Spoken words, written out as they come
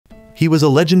He was a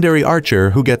legendary archer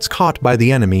who gets caught by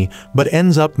the enemy but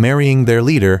ends up marrying their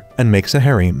leader and makes a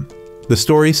harem. The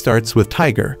story starts with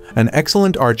Tigre, an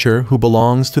excellent archer who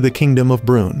belongs to the kingdom of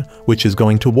Brune, which is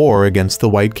going to war against the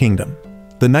White Kingdom.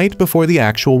 The night before the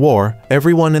actual war,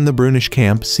 everyone in the Brunish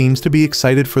camp seems to be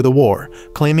excited for the war,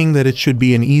 claiming that it should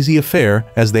be an easy affair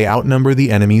as they outnumber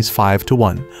the enemies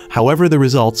 5-1. However, the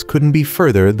results couldn't be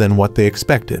further than what they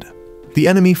expected. The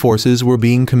enemy forces were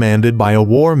being commanded by a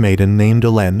war maiden named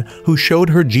Hélène, who showed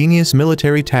her genius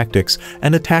military tactics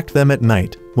and attacked them at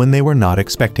night when they were not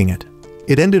expecting it.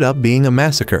 It ended up being a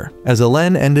massacre, as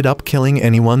Hélène ended up killing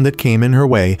anyone that came in her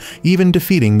way, even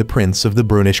defeating the prince of the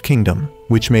Brunish kingdom,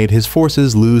 which made his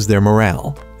forces lose their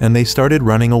morale, and they started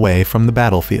running away from the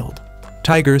battlefield.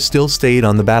 Tigre still stayed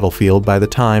on the battlefield by the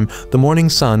time the morning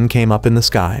sun came up in the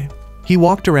sky. He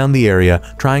walked around the area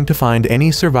trying to find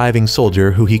any surviving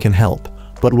soldier who he can help,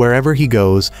 but wherever he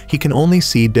goes, he can only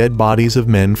see dead bodies of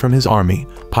men from his army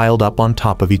piled up on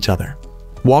top of each other.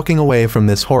 Walking away from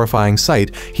this horrifying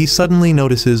sight, he suddenly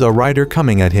notices a rider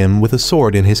coming at him with a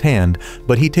sword in his hand,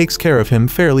 but he takes care of him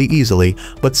fairly easily,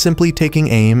 but simply taking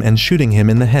aim and shooting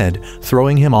him in the head,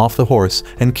 throwing him off the horse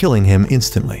and killing him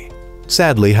instantly.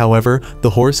 Sadly, however, the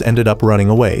horse ended up running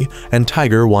away, and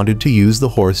Tigre wanted to use the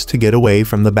horse to get away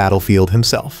from the battlefield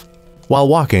himself. While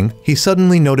walking, he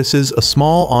suddenly notices a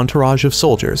small entourage of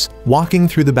soldiers walking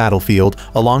through the battlefield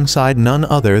alongside none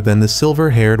other than the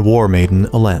silver-haired war maiden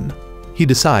Hélène. He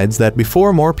decides that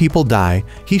before more people die,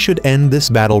 he should end this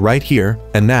battle right here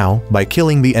and now by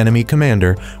killing the enemy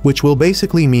commander, which will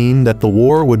basically mean that the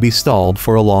war would be stalled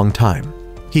for a long time.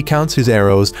 He counts his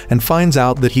arrows and finds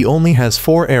out that he only has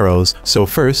 4 arrows, so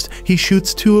first he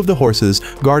shoots 2 of the horses,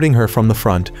 guarding her from the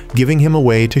front, giving him a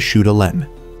way to shoot Hélène.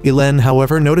 Hélène,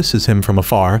 however, notices him from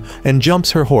afar and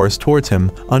jumps her horse towards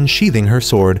him, unsheathing her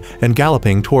sword and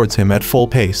galloping towards him at full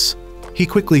pace. He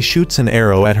quickly shoots an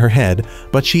arrow at her head,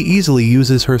 but she easily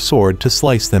uses her sword to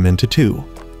slice them into 2.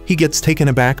 He gets taken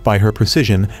aback by her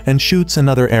precision and shoots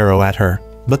another arrow at her,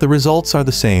 but the results are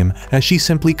the same as she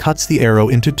simply cuts the arrow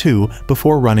into 2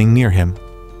 before running near him.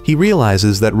 He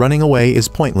realizes that running away is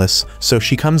pointless, so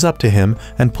she comes up to him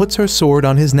and puts her sword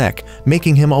on his neck,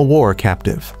 making him a war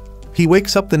captive. He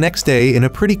wakes up the next day in a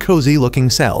pretty cozy-looking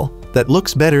cell that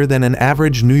looks better than an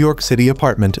average New York City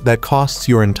apartment that costs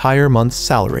your entire month's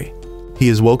salary. He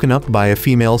is woken up by a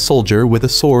female soldier with a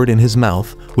sword in his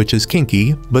mouth, which is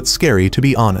kinky, but scary to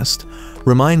be honest.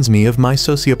 Reminds me of my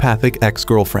sociopathic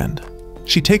ex-girlfriend.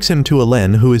 She takes him to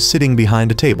Hélène, who is sitting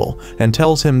behind a table, and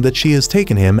tells him that she has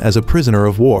taken him as a prisoner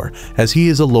of war, as he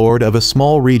is a lord of a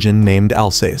small region named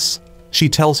Alsace. She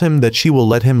tells him that she will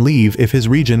let him leave if his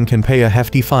region can pay a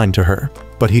hefty fine to her,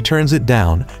 but he turns it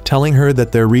down, telling her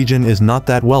that their region is not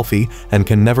that wealthy and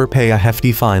can never pay a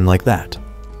hefty fine like that.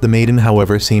 The maiden,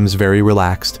 however, seems very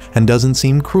relaxed and doesn't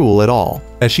seem cruel at all,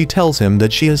 as she tells him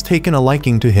that she has taken a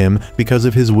liking to him because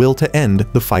of his will to end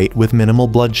the fight with minimal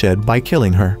bloodshed by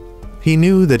killing her. He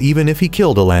knew that even if he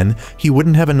killed Hélène, he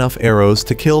wouldn't have enough arrows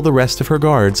to kill the rest of her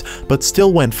guards, but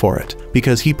still went for it,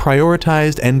 because he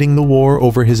prioritized ending the war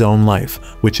over his own life,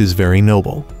 which is very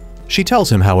noble. She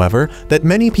tells him, however, that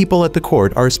many people at the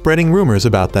court are spreading rumors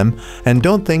about them and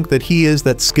don't think that he is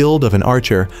that skilled of an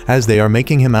archer as they are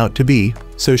making him out to be,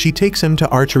 so she takes him to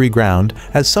archery ground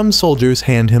as some soldiers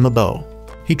hand him a bow.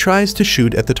 He tries to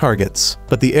shoot at the targets,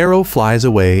 but the arrow flies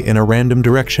away in a random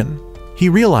direction. He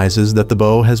realizes that the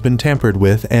bow has been tampered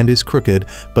with and is crooked,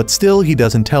 but still he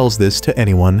doesn't tell this to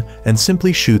anyone and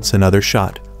simply shoots another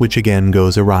shot, which again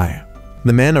goes awry.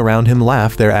 The men around him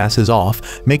laugh their asses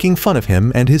off, making fun of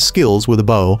him and his skills with a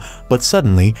bow, but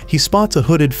suddenly he spots a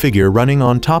hooded figure running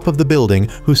on top of the building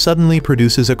who suddenly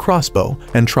produces a crossbow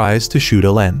and tries to shoot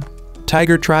Hélène.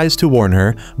 Tigre tries to warn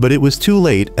her, but it was too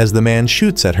late as the man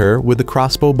shoots at her with the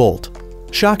crossbow bolt.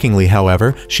 Shockingly,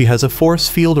 however, she has a force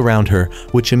field around her,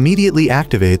 which immediately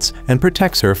activates and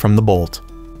protects her from the bolt.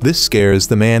 This scares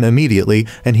the man immediately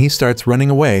and he starts running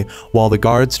away while the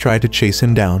guards try to chase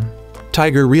him down.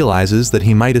 Tigre realizes that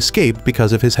he might escape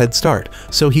because of his head start,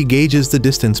 so he gauges the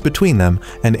distance between them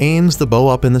and aims the bow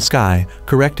up in the sky,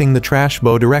 correcting the trash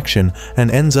bow direction,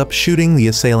 and ends up shooting the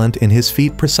assailant in his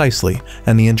feet precisely,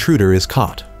 and the intruder is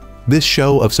caught. This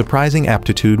show of surprising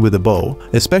aptitude with a bow,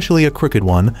 especially a crooked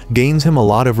one, gains him a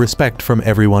lot of respect from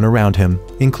everyone around him,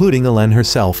 including Hélène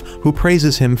herself, who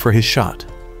praises him for his shot.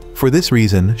 For this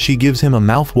reason, she gives him a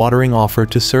mouth-watering offer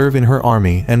to serve in her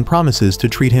army and promises to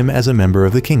treat him as a member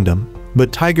of the kingdom.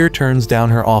 But Tigre turns down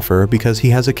her offer because he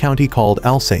has a county called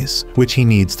Alsace, which he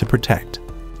needs to protect.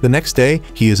 The next day,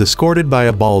 he is escorted by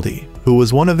a Baldy, who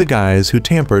was one of the guys who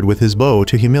tampered with his bow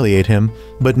to humiliate him,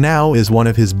 but now is one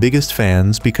of his biggest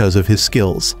fans because of his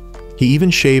skills. He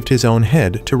even shaved his own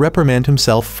head to reprimand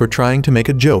himself for trying to make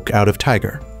a joke out of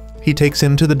Tigre. He takes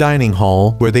him to the dining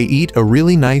hall where they eat a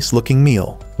really nice looking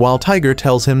meal, while Tigre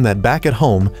tells him that back at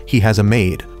home he has a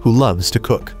maid who loves to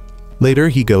cook. Later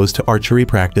he goes to archery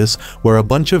practice where a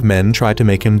bunch of men try to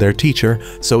make him their teacher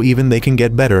so even they can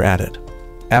get better at it.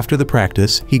 After the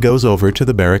practice, he goes over to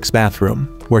the barracks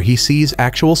bathroom, where he sees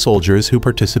actual soldiers who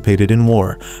participated in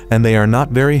war, and they are not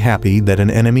very happy that an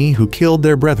enemy who killed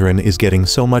their brethren is getting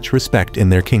so much respect in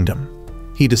their kingdom.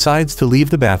 He decides to leave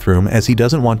the bathroom as he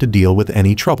doesn't want to deal with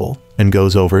any trouble, and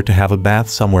goes over to have a bath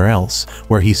somewhere else,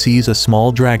 where he sees a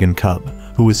small dragon cub,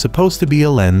 who is supposed to be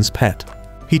Elend's pet.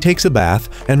 He takes a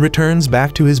bath and returns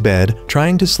back to his bed,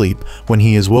 trying to sleep, when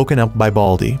he is woken up by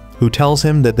Baldy, who tells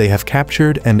him that they have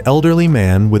captured an elderly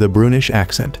man with a Brunish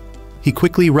accent. He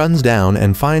quickly runs down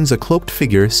and finds a cloaked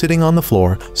figure sitting on the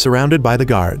floor, surrounded by the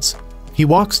guards. He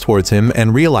walks towards him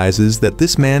and realizes that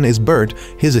this man is Bert,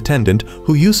 his attendant,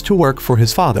 who used to work for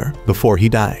his father before he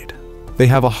died. They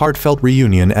have a heartfelt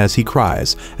reunion as he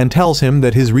cries and tells him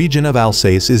that his region of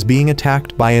Alsace is being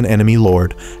attacked by an enemy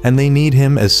lord and they need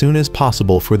him as soon as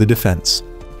possible for the defense.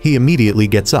 He immediately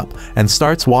gets up and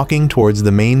starts walking towards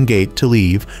the main gate to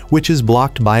leave, which is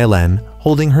blocked by Elend,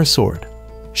 holding her sword.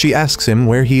 She asks him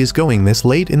where he is going this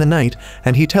late in the night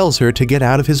and he tells her to get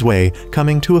out of his way,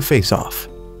 coming to a face-off.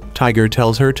 Tigre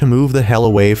tells her to move the hell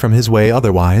away from his way,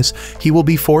 otherwise he will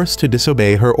be forced to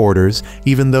disobey her orders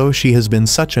even though she has been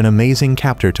such an amazing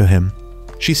captor to him.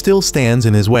 She still stands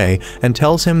in his way and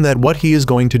tells him that what he is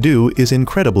going to do is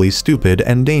incredibly stupid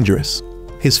and dangerous.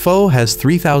 His foe has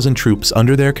 3,000 troops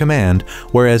under their command,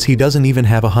 whereas he doesn't even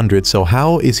have 100, so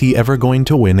how is he ever going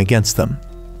to win against them?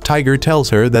 Tigre tells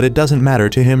her that it doesn't matter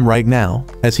to him right now,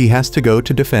 as he has to go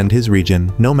to defend his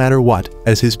region no matter what,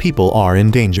 as his people are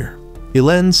in danger.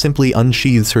 Elend simply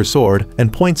unsheathes her sword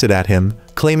and points it at him,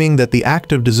 claiming that the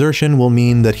act of desertion will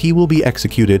mean that he will be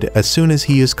executed as soon as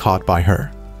he is caught by her.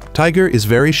 Tigre is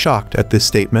very shocked at this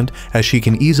statement, as she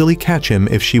can easily catch him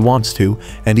if she wants to,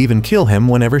 and even kill him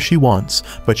whenever she wants,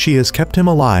 but she has kept him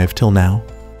alive till now.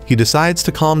 He decides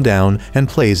to calm down and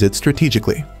plays it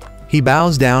strategically. He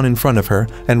bows down in front of her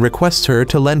and requests her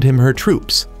to lend him her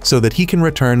troops, so that he can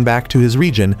return back to his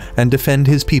region and defend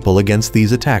his people against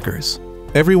these attackers.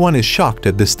 Everyone is shocked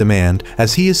at this demand,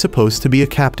 as he is supposed to be a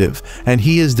captive, and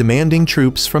he is demanding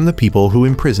troops from the people who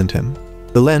imprisoned him.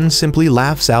 Elend simply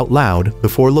laughs out loud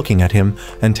before looking at him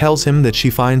and tells him that she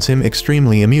finds him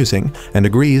extremely amusing and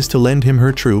agrees to lend him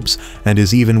her troops and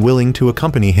is even willing to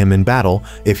accompany him in battle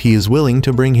if he is willing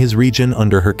to bring his region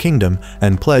under her kingdom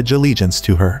and pledge allegiance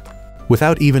to her.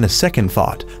 Without even a second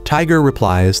thought, Tigre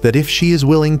replies that if she is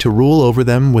willing to rule over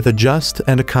them with a just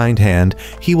and a kind hand,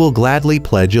 he will gladly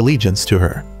pledge allegiance to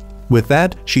her. With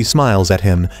that, she smiles at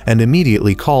him and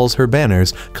immediately calls her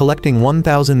banners, collecting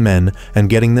 1,000 men and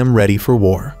getting them ready for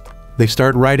war. They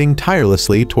start riding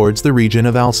tirelessly towards the region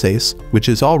of Alsace, which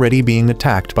is already being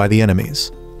attacked by the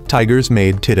enemies. Tigre's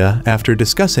maid Tita, after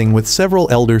discussing with several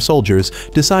elder soldiers,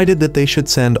 decided that they should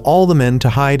send all the men to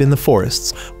hide in the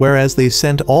forests, whereas they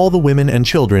sent all the women and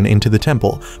children into the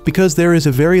temple, because there is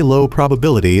a very low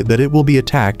probability that it will be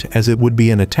attacked, as it would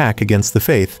be an attack against the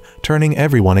faith, turning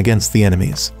everyone against the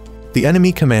enemies. The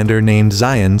enemy commander named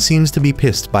Zion seems to be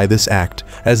pissed by this act,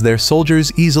 as their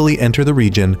soldiers easily enter the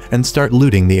region and start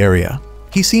looting the area.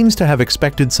 He seems to have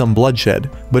expected some bloodshed,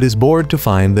 but is bored to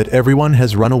find that everyone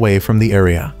has run away from the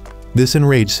area. This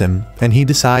enrages him, and he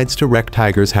decides to wreck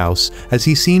Tigre's house, as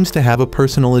he seems to have a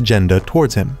personal agenda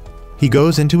towards him. He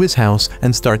goes into his house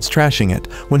and starts trashing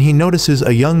it, when he notices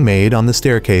a young maid on the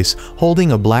staircase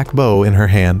holding a black bow in her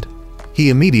hand. He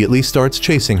immediately starts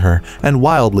chasing her and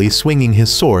wildly swinging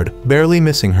his sword, barely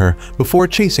missing her, before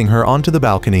chasing her onto the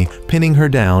balcony, pinning her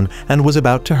down, and was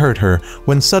about to hurt her,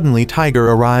 when suddenly Tigre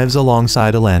arrives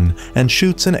alongside Elend and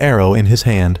shoots an arrow in his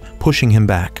hand, pushing him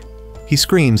back. He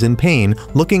screams in pain,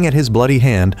 looking at his bloody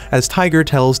hand, as Tigre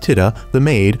tells Tita, the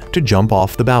maid, to jump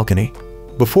off the balcony.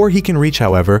 Before he can reach,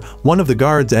 however, one of the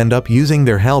guards end up using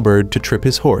their halberd to trip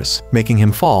his horse, making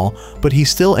him fall, but he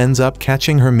still ends up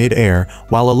catching her mid-air,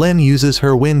 while Elend uses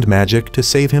her wind magic to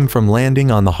save him from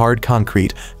landing on the hard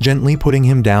concrete, gently putting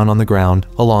him down on the ground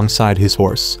alongside his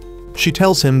horse. She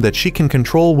tells him that she can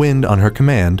control wind on her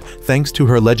command, thanks to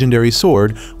her legendary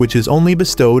sword, which is only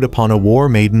bestowed upon a war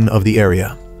maiden of the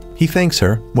area. He thanks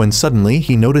her, when suddenly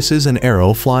he notices an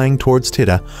arrow flying towards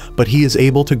Tita, but he is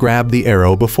able to grab the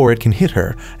arrow before it can hit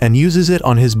her, and uses it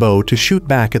on his bow to shoot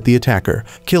back at the attacker,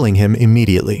 killing him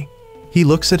immediately. He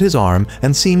looks at his arm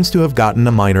and seems to have gotten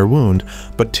a minor wound,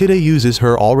 but Tita uses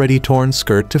her already torn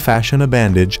skirt to fashion a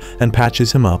bandage and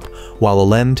patches him up, while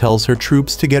Elend tells her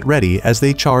troops to get ready as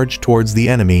they charge towards the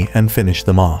enemy and finish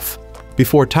them off.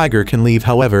 Before Tigre can leave,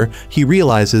 however, he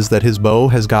realizes that his bow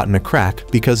has gotten a crack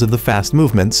because of the fast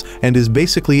movements and is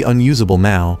basically unusable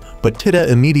now, but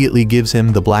Tita immediately gives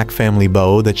him the black family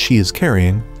bow that she is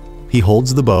carrying. He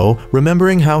holds the bow,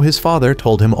 remembering how his father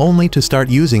told him only to start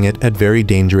using it at very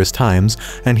dangerous times,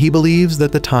 and he believes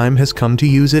that the time has come to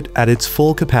use it at its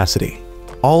full capacity.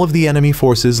 All of the enemy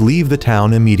forces leave the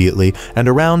town immediately, and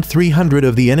around 300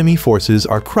 of the enemy forces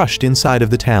are crushed inside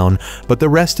of the town, but the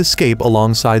rest escape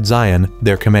alongside Zion,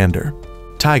 their commander.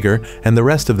 Tigre and the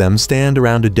rest of them stand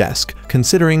around a desk,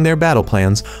 considering their battle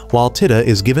plans, while Tita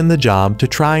is given the job to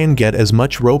try and get as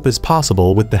much rope as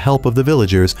possible with the help of the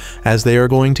villagers, as they are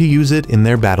going to use it in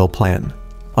their battle plan.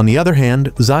 On the other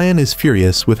hand, Zion is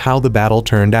furious with how the battle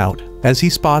turned out, as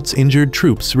he spots injured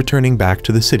troops returning back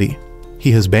to the city.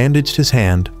 He has bandaged his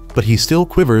hand, but he still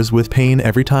quivers with pain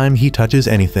every time he touches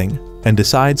anything, and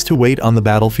decides to wait on the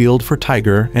battlefield for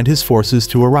Tigre and his forces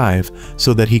to arrive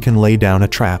so that he can lay down a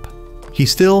trap. He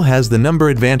still has the number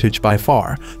advantage by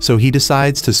far, so he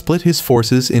decides to split his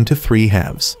forces into 3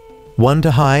 halves. One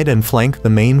to hide and flank the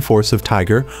main force of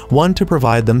Tigre, one to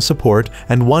provide them support,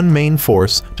 and one main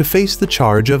force to face the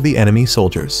charge of the enemy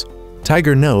soldiers.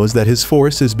 Tigre knows that his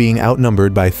force is being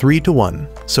outnumbered by 3-1,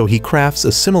 so he crafts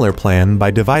a similar plan by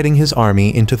dividing his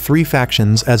army into 3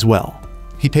 factions as well.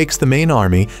 He takes the main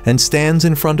army and stands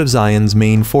in front of Zion's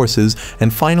main forces,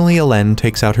 and finally Elen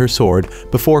takes out her sword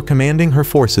before commanding her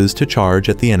forces to charge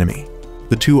at the enemy.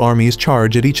 The 2 armies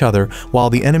charge at each other while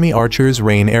the enemy archers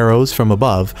rain arrows from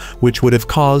above, which would have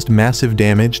caused massive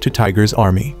damage to Tigre's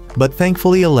army. But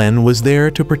thankfully Elen was there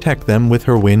to protect them with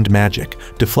her wind magic,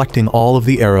 deflecting all of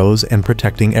the arrows and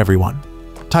protecting everyone.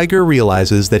 Tigre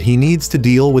realizes that he needs to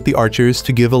deal with the archers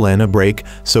to give Elen a break,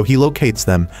 so he locates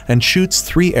them and shoots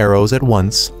 3 arrows at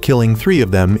once, killing 3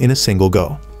 of them in a single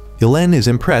go. Elen is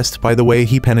impressed by the way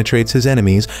he penetrates his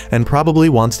enemies and probably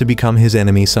wants to become his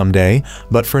enemy someday,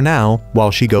 but for now, while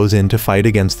she goes in to fight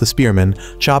against the spearmen,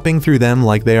 chopping through them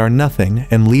like they are nothing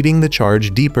and leading the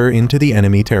charge deeper into the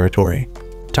enemy territory.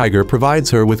 Tigre provides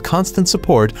her with constant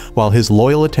support while his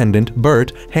loyal attendant,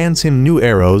 Bert, hands him new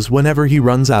arrows whenever he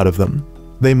runs out of them.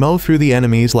 They mow through the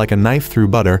enemies like a knife through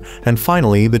butter, and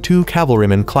finally the 2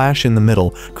 cavalrymen clash in the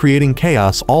middle, creating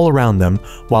chaos all around them,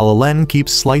 while Elen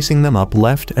keeps slicing them up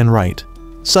left and right.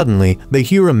 Suddenly, they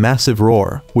hear a massive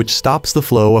roar, which stops the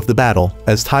flow of the battle,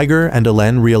 as Tigre and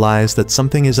Elen realize that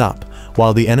something is up,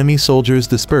 while the enemy soldiers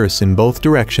disperse in both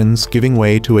directions, giving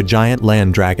way to a giant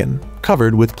land dragon,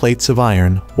 covered with plates of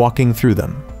iron, walking through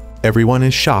them. Everyone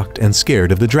is shocked and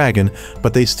scared of the dragon,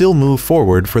 but they still move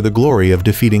forward for the glory of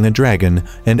defeating a dragon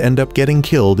and end up getting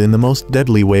killed in the most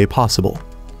deadly way possible.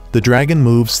 The dragon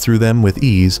moves through them with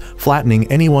ease, flattening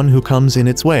anyone who comes in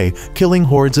its way, killing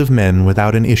hordes of men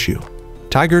without an issue.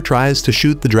 Tigre tries to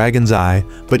shoot the dragon's eye,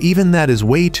 but even that is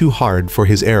way too hard for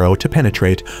his arrow to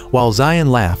penetrate, while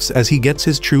Zion laughs as he gets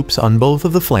his troops on both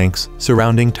of the flanks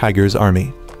surrounding Tigre's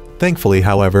army. Thankfully,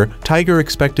 however, Tigre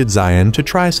expected Zion to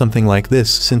try something like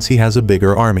this since he has a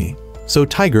bigger army. So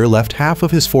Tigre left half of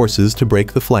his forces to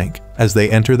break the flank, as they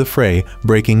enter the fray,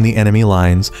 breaking the enemy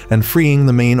lines and freeing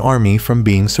the main army from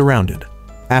being surrounded.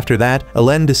 After that,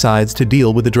 Elen decides to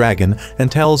deal with the dragon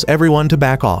and tells everyone to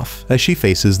back off as she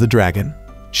faces the dragon.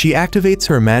 She activates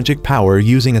her magic power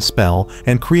using a spell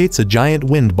and creates a giant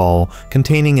wind ball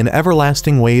containing an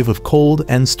everlasting wave of cold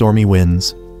and stormy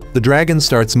winds. The dragon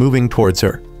starts moving towards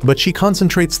her, but she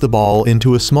concentrates the ball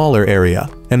into a smaller area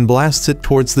and blasts it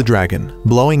towards the dragon,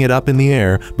 blowing it up in the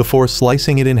air before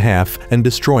slicing it in half and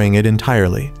destroying it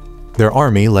entirely. Their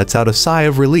army lets out a sigh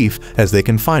of relief as they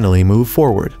can finally move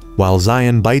forward, while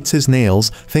Zion bites his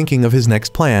nails thinking of his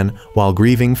next plan while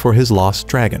grieving for his lost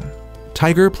dragon.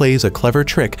 Tigre plays a clever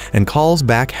trick and calls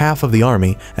back half of the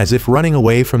army as if running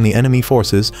away from the enemy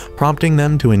forces, prompting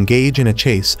them to engage in a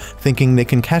chase, thinking they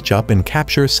can catch up and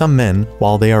capture some men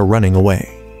while they are running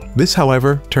away. This,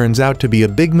 however, turns out to be a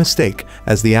big mistake,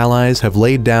 as the allies have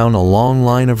laid down a long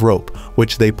line of rope,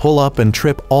 which they pull up and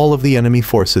trip all of the enemy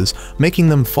forces, making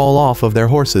them fall off of their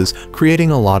horses,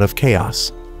 creating a lot of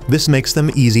chaos. This makes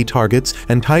them easy targets,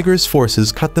 and Tigre's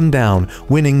forces cut them down,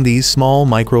 winning these small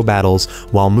micro-battles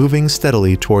while moving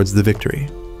steadily towards the victory.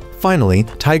 Finally,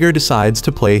 Tigre decides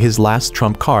to play his last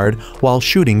trump card while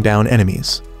shooting down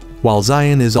enemies. While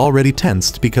Zion is already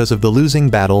tensed because of the losing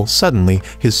battle, suddenly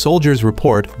his soldiers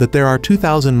report that there are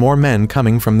 2,000 more men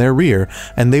coming from their rear,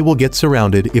 and they will get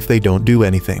surrounded if they don't do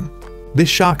anything. This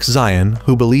shocks Zion,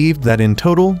 who believed that in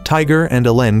total, Tigre and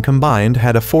Elen combined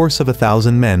had a force of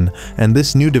 1,000 men, and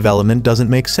this new development doesn't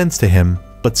make sense to him,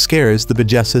 but scares the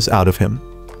bejesus out of him.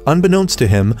 Unbeknownst to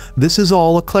him, this is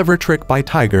all a clever trick by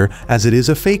Tigre, as it is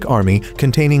a fake army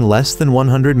containing less than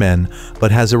 100 men,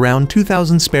 but has around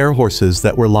 2,000 spare horses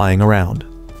that were lying around.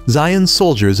 Zion's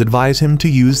soldiers advise him to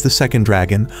use the second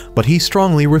dragon, but he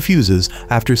strongly refuses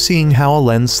after seeing how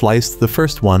Alen sliced the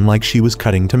first one like she was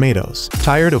cutting tomatoes.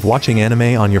 Tired of watching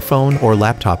anime on your phone or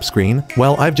laptop screen?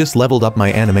 Well, I've just leveled up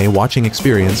my anime watching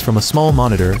experience from a small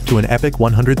monitor to an epic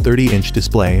 130-inch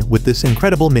display with this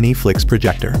incredible mini Flix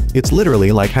projector. It's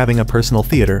literally like having a personal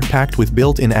theater packed with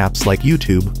built-in apps like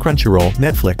YouTube, Crunchyroll,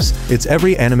 Netflix. It's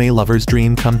every anime lover's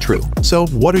dream come true. So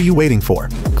what are you waiting for?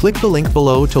 Click the link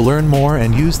below to learn more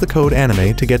and use the code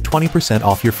ANIME to get 20%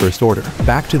 off your first order.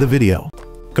 Back to the video.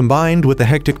 Combined with the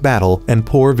hectic battle and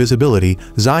poor visibility,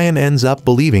 Zion ends up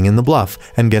believing in the bluff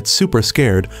and gets super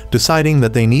scared, deciding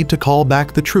that they need to call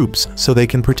back the troops so they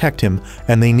can protect him,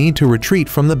 and they need to retreat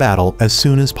from the battle as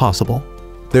soon as possible.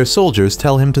 Their soldiers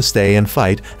tell him to stay and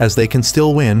fight as they can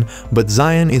still win, but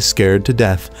Zion is scared to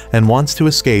death and wants to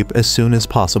escape as soon as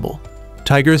possible.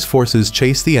 Tigre's forces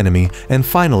chase the enemy, and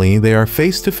finally they are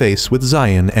face to face with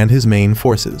Zion and his main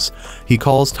forces. He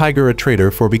calls Tigre a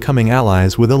traitor for becoming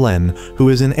allies with Alen, who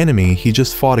is an enemy he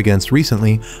just fought against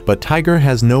recently, but Tigre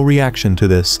has no reaction to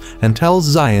this and tells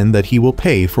Zion that he will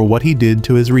pay for what he did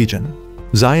to his region.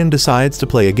 Zion decides to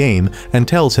play a game and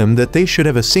tells him that they should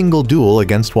have a single duel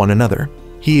against one another.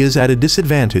 He is at a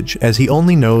disadvantage as he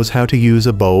only knows how to use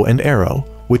a bow and arrow,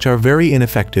 which are very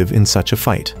ineffective in such a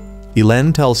fight.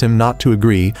 Alen tells him not to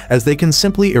agree, as they can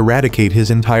simply eradicate his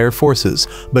entire forces,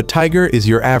 but Tigre is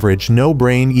your average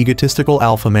no-brain egotistical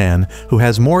alpha man who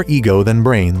has more ego than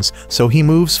brains, so he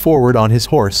moves forward on his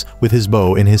horse with his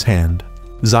bow in his hand.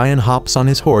 Zion hops on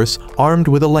his horse, armed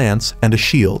with a lance and a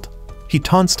shield. He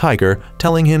taunts Tigre,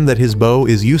 telling him that his bow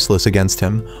is useless against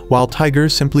him, while Tigre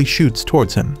simply shoots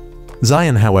towards him.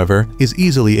 Zion, however, is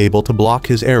easily able to block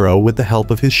his arrow with the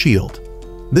help of his shield.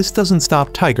 This doesn't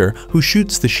stop Tigre, who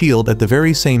shoots the shield at the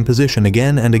very same position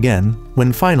again and again,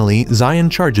 when finally Zion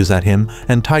charges at him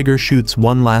and Tigre shoots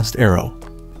one last arrow.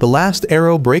 The last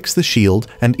arrow breaks the shield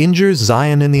and injures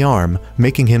Zion in the arm,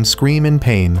 making him scream in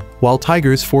pain, while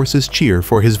Tigre's forces cheer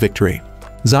for his victory.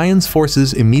 Zion's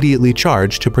forces immediately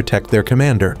charge to protect their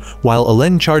commander, while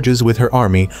Alen charges with her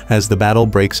army as the battle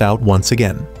breaks out once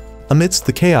again. Amidst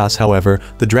the chaos, however,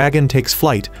 the dragon takes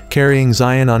flight, carrying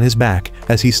Zion on his back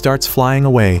as he starts flying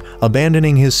away,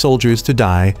 abandoning his soldiers to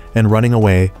die and running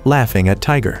away, laughing at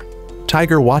Tigre.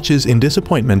 Tigre watches in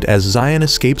disappointment as Zion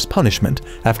escapes punishment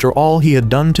after all he had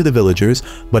done to the villagers,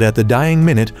 but at the dying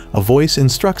minute, a voice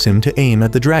instructs him to aim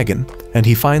at the dragon, and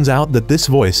he finds out that this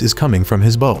voice is coming from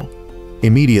his bow.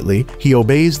 Immediately, he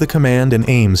obeys the command and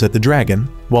aims at the dragon,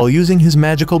 while using his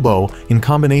magical bow in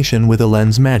combination with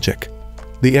Alen's magic.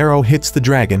 The arrow hits the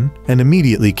dragon and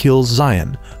immediately kills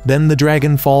Zion, then the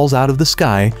dragon falls out of the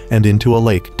sky and into a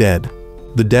lake dead.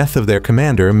 The death of their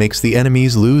commander makes the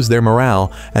enemies lose their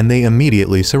morale and they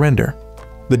immediately surrender.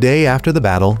 The day after the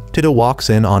battle, Tigre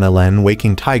walks in on Alen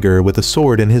waking Tigre with a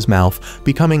sword in his mouth,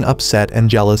 becoming upset and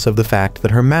jealous of the fact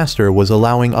that her master was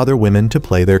allowing other women to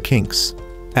play their kinks.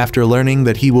 After learning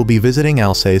that he will be visiting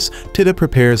Alsace, Tigre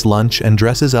prepares lunch and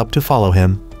dresses up to follow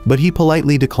him, but he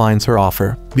politely declines her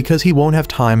offer because he won't have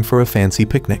time for a fancy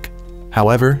picnic.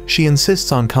 However, she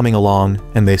insists on coming along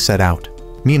and they set out.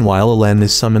 Meanwhile, Alen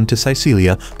is summoned to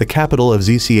Sicilia, the capital of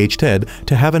Tigre,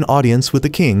 to have an audience with the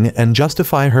king and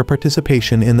justify her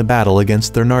participation in the battle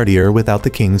against Thénardier without the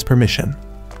king's permission.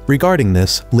 Regarding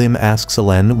this, Lim asks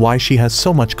Alen why she has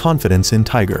so much confidence in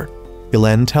Tigre.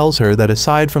 Alen tells her that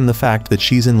aside from the fact that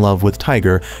she's in love with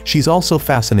Tigre, she's also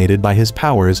fascinated by his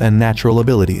powers and natural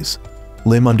abilities.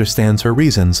 Lim understands her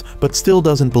reasons, but still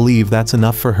doesn't believe that's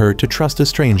enough for her to trust a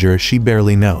stranger she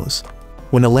barely knows.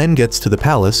 When Alen gets to the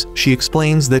palace, she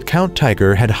explains that Count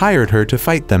Tigre had hired her to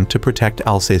fight them to protect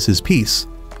Alsace's peace.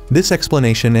 This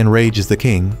explanation enrages the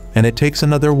king, and it takes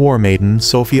another war maiden,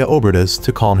 Sophia Obertus,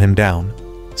 to calm him down.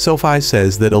 Sophie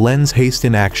says that Alen's haste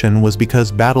in action was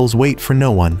because battles wait for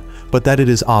no one, but that it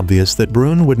is obvious that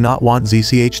Brune would not want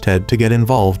Tigre to get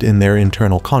involved in their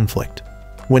internal conflict.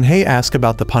 When Hay asks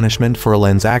about the punishment for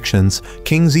Alen's actions,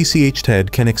 King Tigre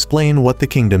can explain what the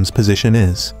kingdom's position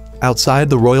is. Outside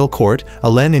the royal court,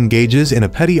 Alen engages in a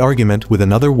petty argument with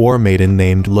another war maiden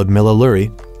named Ludmilla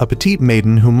Lurie, a petite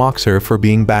maiden who mocks her for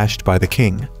being bashed by the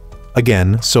king.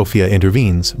 Again, Sophia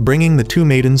intervenes, bringing the two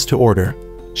maidens to order.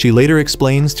 She later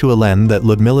explains to Alen that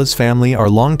Ludmilla's family are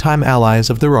longtime allies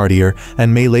of Thénardier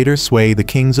and may later sway the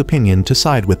king's opinion to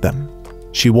side with them.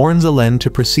 She warns Alen to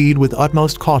proceed with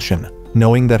utmost caution,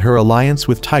 knowing that her alliance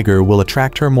with Tigre will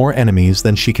attract her more enemies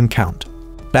than she can count.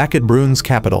 Back at Brune's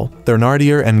capital,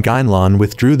 Thenardier and Gainlon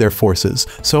withdrew their forces,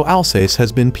 so Alsace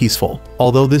has been peaceful,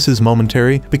 although this is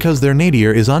momentary because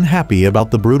Thenardier is unhappy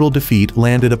about the brutal defeat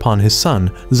landed upon his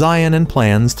son, Zion, and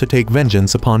plans to take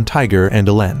vengeance upon Tigre and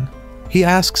Hélène. He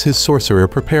asks his sorcerer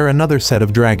prepare another set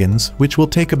of dragons, which will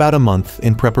take about a month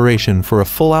in preparation for a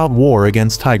full-out war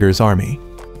against Tigre's army.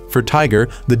 For Tigre,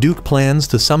 the Duke plans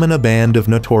to summon a band of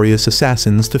notorious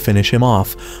assassins to finish him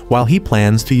off, while he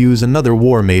plans to use another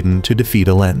war maiden to defeat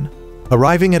Hélène.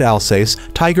 Arriving at Alsace,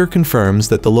 Tigre confirms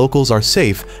that the locals are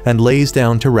safe and lays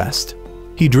down to rest.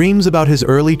 He dreams about his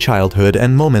early childhood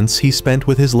and moments he spent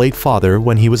with his late father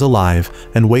when he was alive,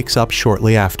 and wakes up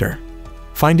shortly after.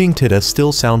 Finding Tita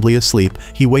still soundly asleep,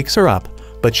 he wakes her up,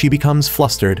 but she becomes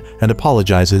flustered and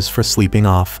apologizes for sleeping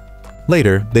off.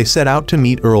 Later, they set out to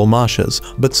meet Earl Masha's,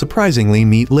 but surprisingly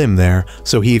meet Lim there,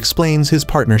 so he explains his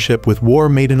partnership with War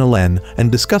Maiden Hélène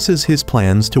and discusses his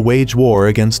plans to wage war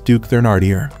against Duke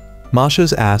Thenardier.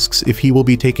 Masha's asks if he will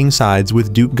be taking sides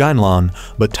with Duke Gainlon,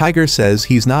 but Tigre says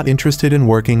he's not interested in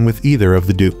working with either of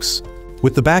the dukes.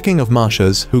 With the backing of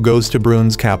Masha's, who goes to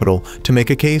Brune's capital to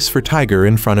make a case for Tigre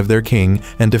in front of their king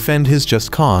and defend his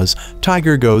just cause,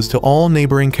 Tigre goes to all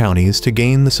neighboring counties to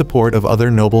gain the support of other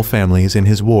noble families in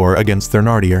his war against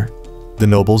Thenardier. The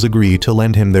nobles agree to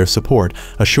lend him their support,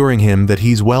 assuring him that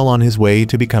he's well on his way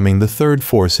to becoming the third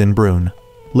force in Brune.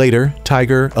 Later,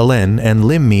 Tigre, Hélène, and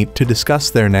Lim meet to discuss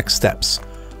their next steps.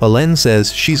 Hélène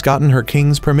says she's gotten her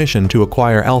king's permission to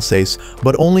acquire Alsace,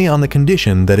 but only on the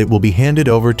condition that it will be handed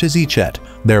over to Zichet,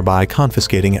 thereby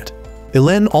confiscating it.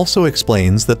 Hélène also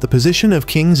explains that the position of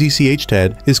King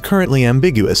Zichet is currently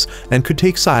ambiguous and could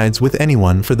take sides with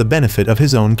anyone for the benefit of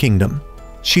his own kingdom.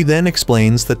 She then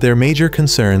explains that their major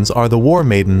concerns are the war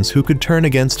maidens who could turn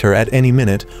against her at any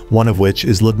minute, one of which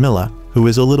is Ludmilla, who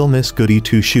is a little Miss Goody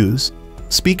Two-Shoes.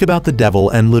 Speak about the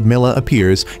devil, and Ludmilla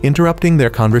appears, interrupting their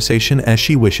conversation as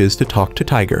she wishes to talk to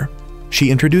Tigre.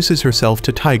 She introduces herself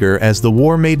to Tigre as the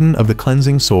War Maiden of the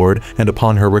Cleansing Sword, and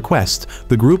upon her request,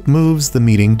 the group moves the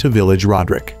meeting to Village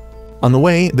Roderick. On the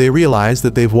way, they realize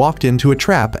that they've walked into a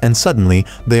trap, and suddenly,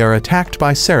 they are attacked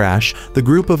by Serash, the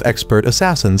group of expert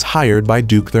assassins hired by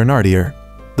Duke Thenardier.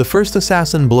 The first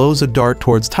assassin blows a dart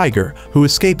towards Tigre, who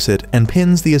escapes it and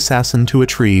pins the assassin to a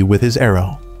tree with his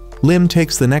arrow. Lim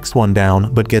takes the next one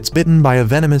down but gets bitten by a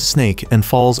venomous snake and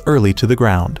falls early to the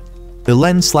ground.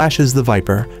 Hélène slashes the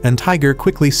viper, and Tigre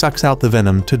quickly sucks out the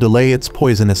venom to delay its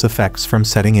poisonous effects from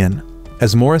setting in.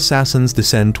 As more assassins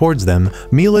descend towards them,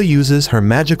 Mila uses her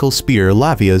magical spear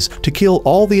Lavias to kill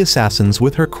all the assassins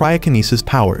with her cryokinesis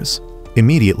powers.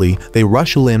 Immediately, they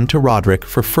rush Lim to Roderick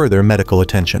for further medical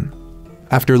attention.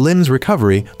 After Lim's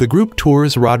recovery, the group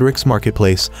tours Roderick's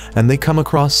marketplace, and they come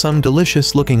across some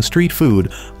delicious-looking street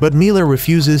food, but Mila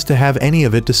refuses to have any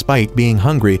of it despite being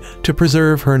hungry to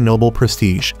preserve her noble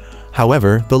prestige.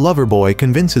 However, the lover boy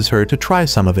convinces her to try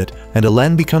some of it, and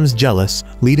Hélène becomes jealous,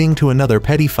 leading to another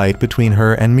petty fight between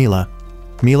her and Mila.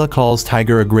 Mila calls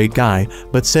Tigre a great guy,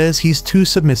 but says he's too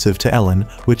submissive to Hélène,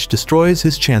 which destroys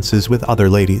his chances with other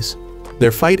ladies.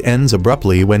 Their fight ends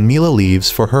abruptly when Mila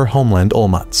leaves for her homeland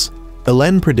Olmutz.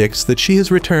 Hélène predicts that she has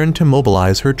returned to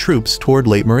mobilize her troops toward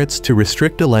Leitmeritz to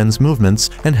restrict Hélène's movements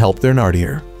and help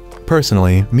Thenardier.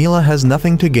 Personally, Mila has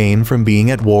nothing to gain from being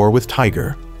at war with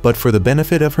Tigre, but for the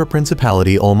benefit of her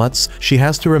principality Olmutz, she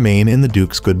has to remain in the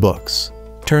Duke's good books.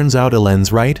 Turns out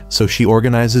Hélène's right, so she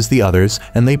organizes the others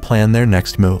and they plan their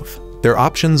next move. Their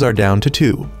options are down to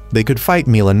two. They could fight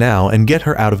Mila now and get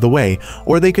her out of the way,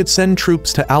 or they could send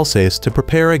troops to Alsace to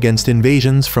prepare against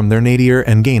invasions from Thenardier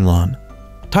and Gainlon.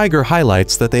 Tigre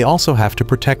highlights that they also have to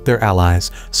protect their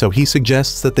allies, so he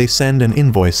suggests that they send an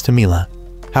invoice to Mila.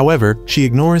 However, she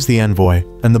ignores the envoy,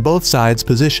 and the both sides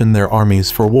position their armies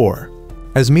for war.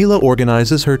 As Mila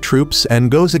organizes her troops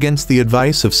and goes against the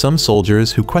advice of some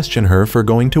soldiers who question her for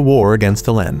going to war against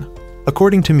Hélène.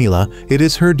 According to Mila, it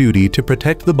is her duty to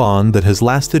protect the bond that has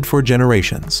lasted for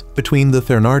generations between the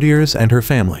Thenardiers and her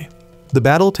family. The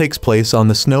battle takes place on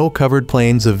the snow-covered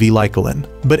plains of Vilaikolen,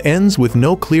 but ends with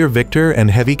no clear victor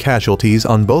and heavy casualties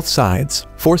on both sides,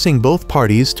 forcing both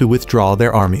parties to withdraw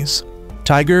their armies.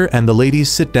 Tigre and the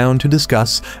ladies sit down to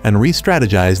discuss and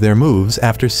re-strategize their moves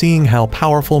after seeing how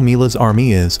powerful Mila's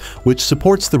army is, which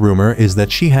supports the rumor is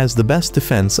that she has the best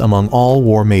defense among all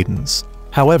war maidens.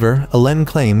 However, Hélène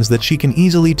claims that she can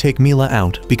easily take Mila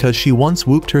out because she once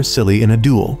whooped her silly in a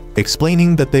duel,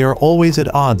 explaining that they are always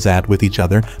at odds with each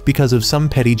other because of some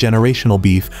petty generational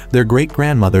beef their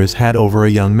great-grandmothers had over a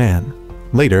young man.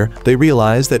 Later, they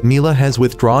realize that Mila has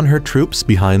withdrawn her troops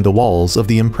behind the walls of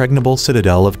the impregnable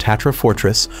citadel of Tatra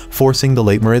Fortress, forcing the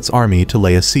Leitmeritz army to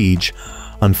lay a siege.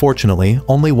 Unfortunately,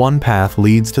 only one path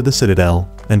leads to the citadel,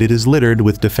 and it is littered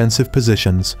with defensive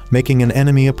positions, making an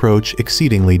enemy approach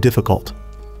exceedingly difficult.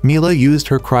 Mila used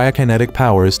her cryokinetic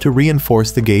powers to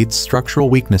reinforce the gate's structural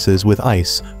weaknesses with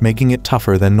ice, making it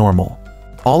tougher than normal.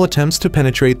 All attempts to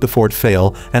penetrate the fort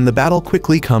fail, and the battle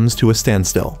quickly comes to a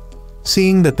standstill.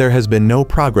 Seeing that there has been no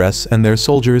progress and their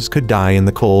soldiers could die in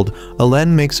the cold, Elen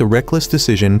makes a reckless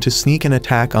decision to sneak an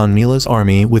attack on Mila's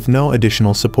army with no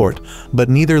additional support, but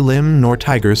neither Lim nor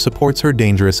Tigre supports her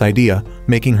dangerous idea,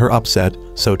 making her upset,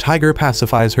 so Tigre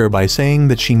pacifies her by saying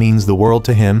that she means the world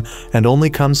to him and only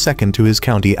comes second to his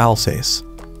county Alsace.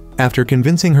 After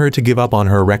convincing her to give up on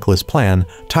her reckless plan,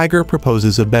 Tigre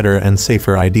proposes a better and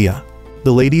safer idea.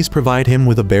 The ladies provide him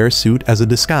with a bear suit as a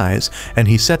disguise, and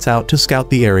he sets out to scout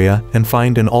the area and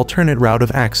find an alternate route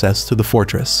of access to the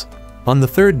fortress. On the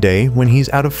third day, when he's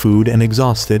out of food and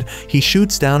exhausted, he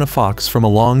shoots down a fox from a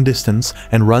long distance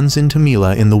and runs into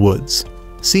Mila in the woods.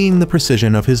 Seeing the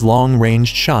precision of his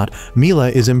long-ranged shot, Mila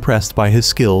is impressed by his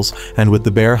skills, and with the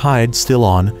bear hide still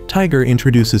on, Tigre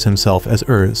introduces himself as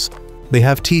Urs. They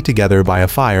have tea together by a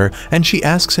fire, and she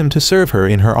asks him to serve her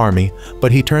in her army,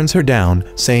 but he turns her down,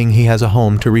 saying he has a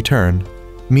home to return.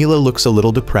 Mila looks a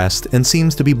little depressed and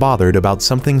seems to be bothered about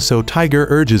something, so Tigre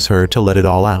urges her to let it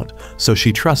all out, so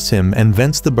she trusts him and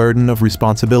vents the burden of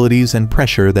responsibilities and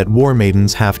pressure that war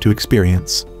maidens have to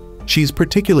experience. She's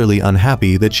particularly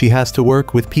unhappy that she has to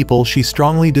work with people she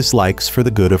strongly dislikes for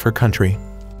the good of her country,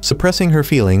 suppressing her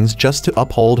feelings just to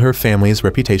uphold her family's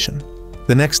reputation.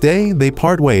 The next day, they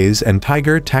part ways and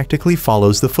Tigre tactically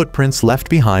follows the footprints left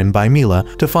behind by Mila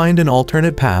to find an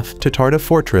alternate path to Tarta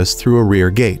Fortress through a rear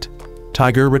gate.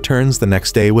 Tigre returns the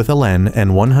next day with Elen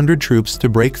and 100 troops to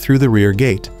break through the rear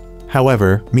gate.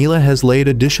 However, Mila has laid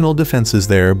additional defenses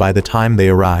there by the time they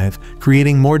arrive,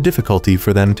 creating more difficulty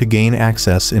for them to gain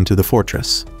access into the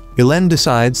fortress. Elen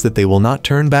decides that they will not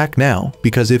turn back now,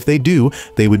 because if they do,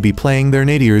 they would be playing their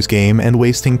nadier's game and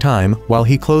wasting time while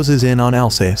he closes in on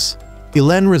Alsace.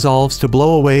 Elen resolves to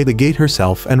blow away the gate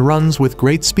herself and runs with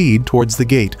great speed towards the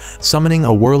gate, summoning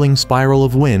a whirling spiral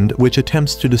of wind which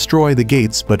attempts to destroy the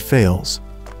gates but fails.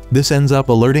 This ends up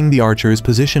alerting the archers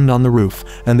positioned on the roof,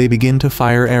 and they begin to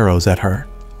fire arrows at her.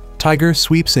 Tigre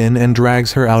sweeps in and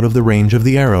drags her out of the range of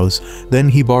the arrows, then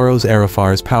he borrows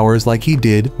Arafar's powers like he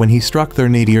did when he struck their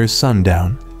nadier's son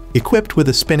down. Equipped with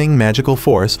a spinning magical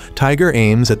force, Tigre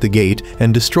aims at the gate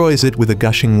and destroys it with a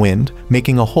gushing wind,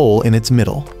 making a hole in its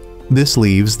middle. This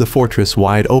leaves the fortress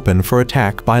wide open for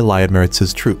attack by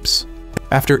Liadmeritz's troops.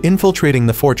 After infiltrating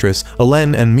the fortress,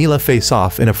 Elen and Mila face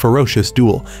off in a ferocious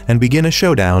duel and begin a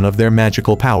showdown of their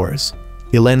magical powers.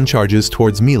 Elen charges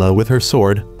towards Mila with her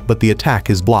sword, but the attack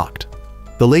is blocked.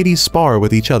 The ladies spar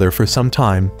with each other for some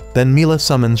time, then Mila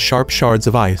summons sharp shards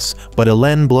of ice, but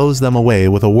Elen blows them away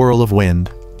with a whirl of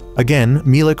wind. Again,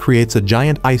 Mila creates a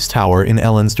giant ice tower in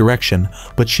Elen's direction,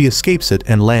 but she escapes it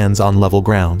and lands on level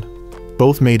ground.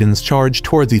 Both maidens charge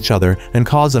towards each other and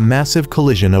cause a massive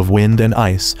collision of wind and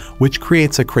ice, which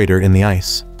creates a crater in the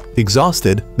ice.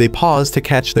 Exhausted, they pause to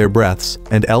catch their breaths,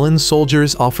 and Elen's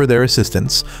soldiers offer their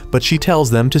assistance, but she tells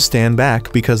them to stand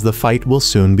back because the fight will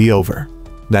soon be over.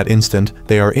 That instant,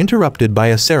 they are interrupted by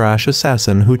a Serash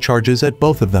assassin who charges at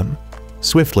both of them.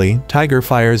 Swiftly, Tigre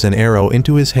fires an arrow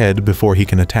into his head before he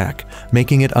can attack,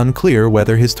 making it unclear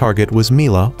whether his target was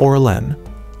Mila or Elen.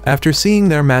 After seeing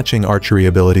their matching archery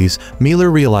abilities, Mila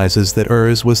realizes that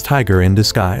Urs was Tigre in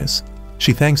disguise.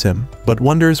 She thanks him, but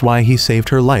wonders why he saved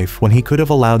her life when he could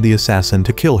have allowed the assassin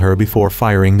to kill her before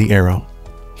firing the arrow.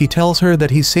 He tells her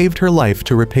that he saved her life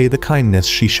to repay the kindness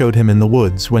she showed him in the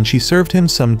woods when she served him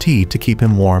some tea to keep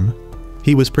him warm.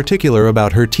 He was particular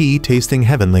about her tea tasting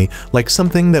heavenly, like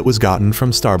something that was gotten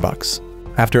from Starbucks.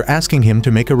 After asking him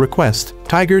to make a request,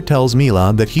 Tigre tells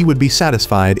Mila that he would be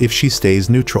satisfied if she stays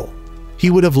neutral. He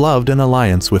would have loved an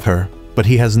alliance with her, but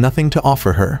he has nothing to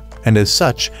offer her, and as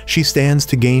such, she stands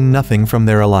to gain nothing from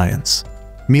their alliance.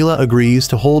 Mila agrees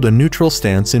to hold a neutral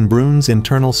stance in Brune's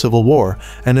internal civil war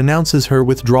and announces her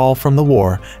withdrawal from the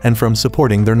war and from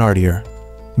supporting their Nardier.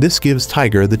 This gives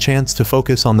Tigre the chance to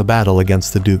focus on the battle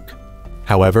against the Duke.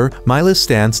 However, Mila's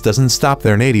stance doesn't stop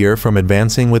their Nadir from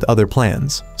advancing with other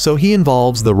plans, so he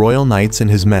involves the royal knights in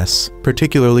his mess,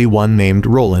 particularly one named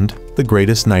Roland, the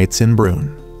greatest knights in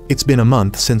Brune. It's been a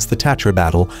month since the Tatra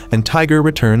battle, and Tigre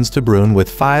returns to Brune with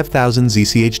 5,000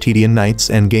 ZCHTDian knights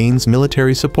and gains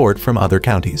military support from other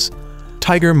counties.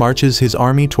 Tigre marches his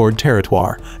army toward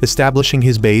Territoire, establishing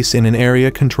his base in an area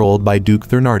controlled by Duke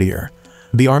Thenardier.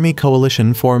 The army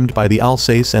coalition formed by the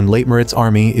Alsace and Leitmeritz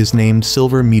army is named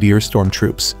Silver Meteor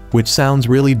Stormtroops, which sounds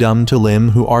really dumb to Lim,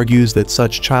 who argues that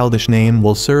such childish name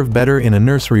will serve better in a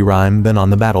nursery rhyme than on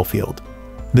the battlefield.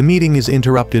 The meeting is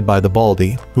interrupted by the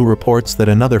Baldy, who reports that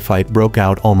another fight broke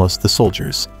out amongst the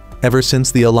soldiers. Ever since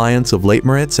the alliance of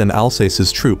Leitmeritz and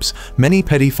Alsace's troops, many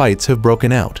petty fights have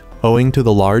broken out, owing to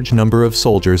the large number of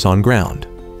soldiers on ground.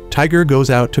 Tigre goes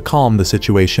out to calm the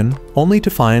situation, only to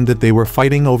find that they were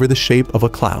fighting over the shape of a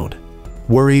cloud.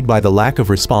 Worried by the lack of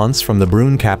response from the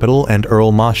Brune capital and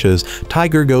Earl Masha's,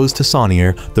 Tigre goes to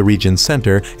Saunier, the region's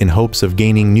center, in hopes of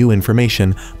gaining new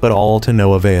information, but all to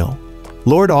no avail.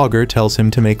 Lord Augur tells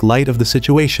him to make light of the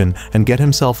situation and get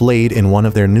himself laid in one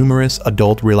of their numerous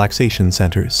adult relaxation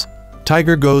centers.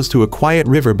 Tigre goes to a quiet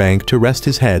riverbank to rest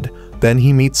his head, then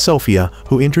he meets Sophia,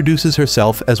 who introduces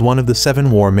herself as one of the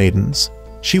 7 war maidens.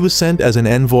 She was sent as an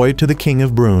envoy to the King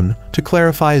of Brune to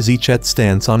clarify Zichet's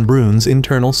stance on Brune's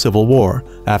internal civil war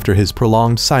after his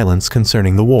prolonged silence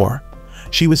concerning the war.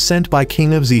 She was sent by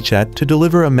King of Zichet to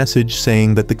deliver a message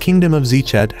saying that the Kingdom of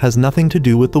Zichet has nothing to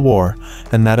do with the war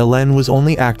and that Hélène was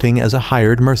only acting as a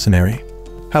hired mercenary.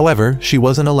 However, she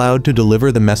wasn't allowed to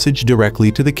deliver the message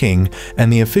directly to the king,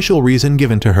 and the official reason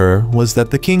given to her was that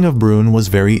the King of Brune was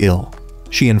very ill.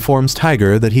 She informs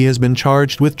Tigre that he has been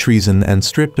charged with treason and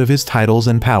stripped of his titles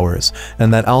and powers,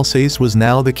 and that Alsace was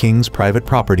now the king's private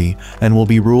property and will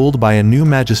be ruled by a new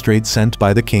magistrate sent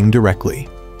by the king directly.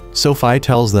 Sophie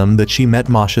tells them that she met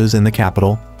Masha's in the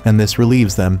capital, and this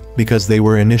relieves them because they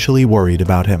were initially worried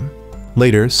about him.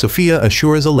 Later, Sophia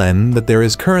assures Hélène that there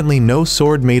is currently no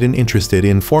sword maiden interested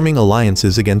in forming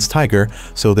alliances against Tigre,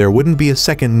 so there wouldn't be a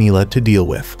second Nila to deal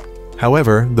with.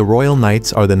 However, the Royal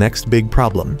Knights are the next big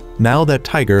problem, now that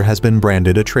Tigre has been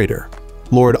branded a traitor.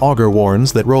 Lord Augur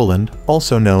warns that Roland,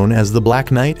 also known as the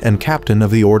Black Knight and captain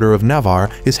of the Order of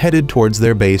Navarre, is headed towards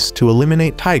their base to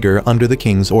eliminate Tigre under the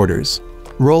king's orders.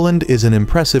 Roland is an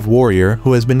impressive warrior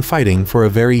who has been fighting for a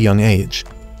very young age.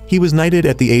 He was knighted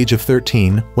at the age of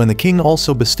 13, when the king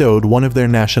also bestowed one of their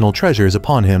national treasures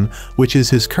upon him, which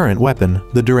is his current weapon,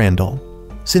 the Durandal.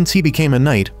 Since he became a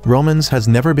knight, Romans has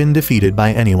never been defeated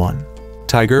by anyone.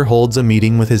 Tigre holds a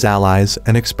meeting with his allies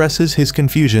and expresses his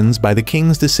confusions by the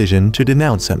king's decision to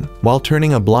denounce him. While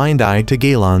turning a blind eye to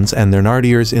Gaelon's and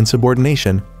Thénardier's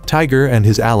insubordination, Tigre and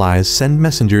his allies send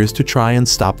messengers to try and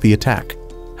stop the attack.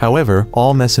 However,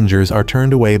 all messengers are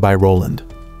turned away by Roland.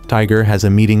 Tigre has a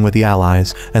meeting with the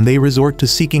allies, and they resort to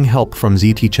seeking help from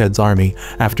Zichet's army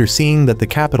after seeing that the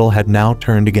capital had now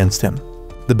turned against him.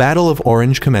 The Battle of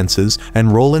Orange commences,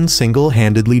 and Roland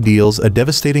single-handedly deals a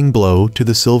devastating blow to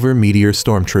the Silver Meteor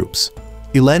stormtroops.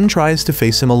 Hélène tries to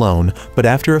face him alone, but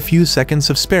after a few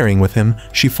seconds of sparring with him,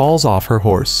 she falls off her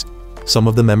horse. Some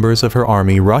of the members of her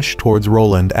army rush towards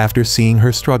Roland after seeing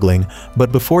her struggling,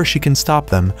 but before she can stop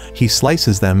them, he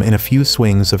slices them in a few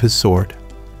swings of his sword.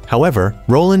 However,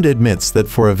 Roland admits that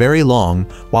for a very long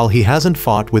while he hasn't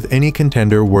fought with any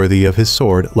contender worthy of his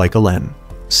sword like Hélène.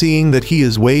 Seeing that he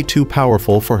is way too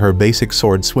powerful for her basic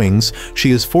sword swings,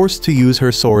 she is forced to use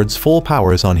her sword's full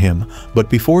powers on him, but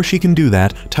before she can do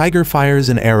that, Tigre fires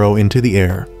an arrow into the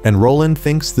air, and Roland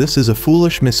thinks this is a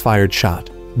foolish misfired shot.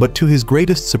 But to his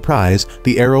greatest surprise,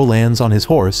 the arrow lands on his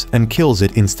horse and kills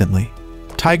it instantly.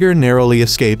 Tigre narrowly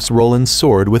escapes Roland's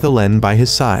sword with Hélène by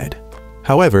his side.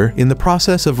 However, in the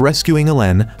process of rescuing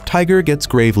Hélène, Tigre gets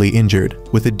gravely injured,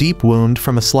 with a deep wound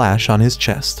from a slash on his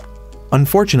chest.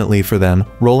 Unfortunately for them,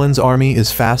 Roland's army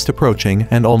is fast approaching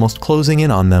and almost closing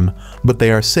in on them, but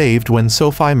they are saved when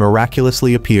Sophie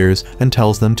miraculously appears and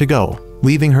tells them to go,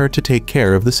 leaving her to take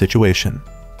care of the situation.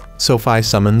 Sophie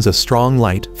summons a strong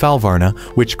light, Falvarna,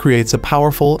 which creates a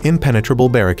powerful, impenetrable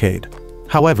barricade.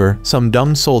 However, some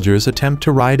dumb soldiers attempt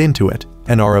to ride into it,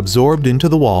 and are absorbed into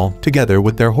the wall together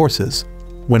with their horses.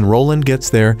 When Roland gets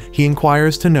there, he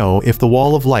inquires to know if the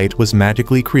wall of light was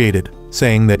magically created,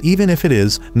 saying that even if it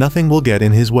is, nothing will get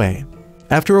in his way.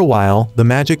 After a while, the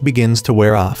magic begins to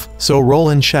wear off, so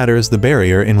Roland shatters the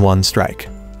barrier in one strike.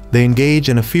 They engage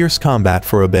in a fierce combat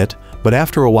for a bit, but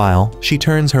after a while, she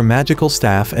turns her magical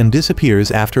staff and disappears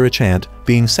after a chant,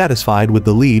 being satisfied with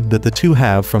the lead that the two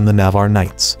have from the Navarre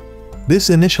Knights.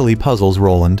 This initially puzzles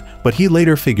Roland, but he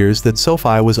later figures that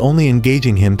Sophie was only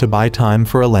engaging him to buy time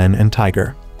for Hélène and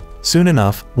Tigre. Soon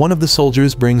enough, one of the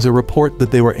soldiers brings a report that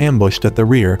they were ambushed at the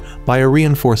rear by a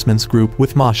reinforcements group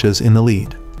with Masha's in the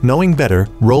lead. Knowing better,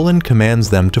 Roland commands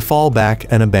them to fall back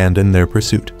and abandon their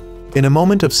pursuit. In a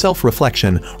moment of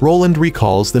self-reflection, Roland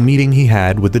recalls the meeting he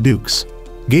had with the dukes.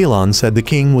 Gaelon said the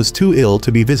king was too ill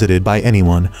to be visited by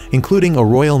anyone, including a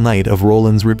royal knight of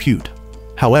Roland's repute.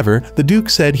 However, the duke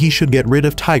said he should get rid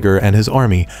of Tigre and his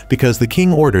army because the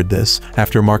king ordered this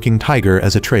after marking Tigre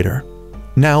as a traitor.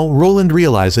 Now, Roland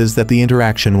realizes that the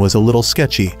interaction was a little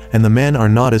sketchy and the men are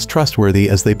not as trustworthy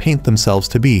as they paint themselves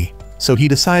to be, so he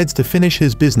decides to finish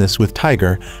his business with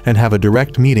Tigre and have a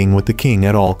direct meeting with the king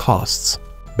at all costs.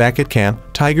 Back at camp,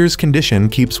 Tigre's condition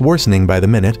keeps worsening by the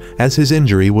minute as his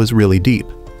injury was really deep.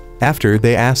 After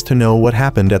they ask to know what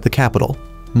happened at the capital,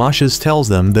 Moshes tells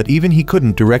them that even he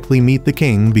couldn't directly meet the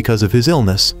king because of his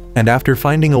illness, and after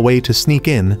finding a way to sneak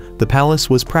in, the palace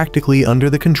was practically under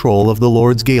the control of the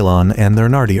lords Galon and their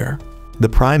Nardir. The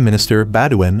Prime Minister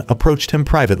Brune approached him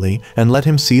privately and let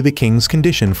him see the king's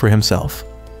condition for himself.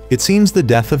 It seems the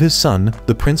death of his son,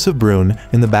 the Prince of Brune,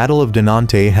 in the Battle of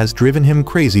Dinante has driven him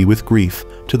crazy with grief,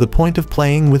 to the point of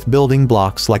playing with building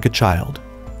blocks like a child.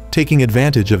 Taking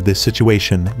advantage of this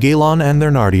situation, Galon and their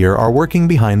Nardir are working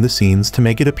behind the scenes to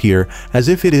make it appear as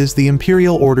if it is the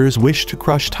Imperial Order's wish to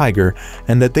crush Tigre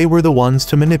and that they were the ones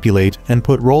to manipulate and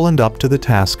put Roland up to the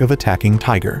task of attacking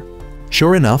Tigre.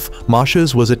 Sure enough,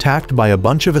 Moshes was attacked by a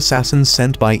bunch of assassins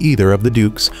sent by either of the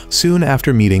dukes soon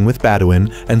after meeting with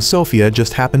Brune, and Sophia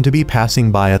just happened to be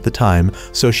passing by at the time,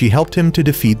 so she helped him to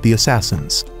defeat the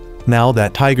assassins. Now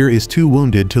that Tigre is too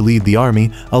wounded to lead the army,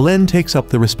 Hélène takes up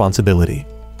the responsibility.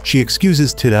 She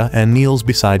excuses Tigre and kneels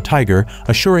beside Tigre,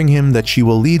 assuring him that she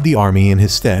will lead the army in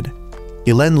his stead.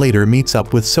 Hélène later meets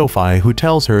up with Sophie, who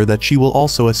tells her that she will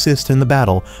also assist in the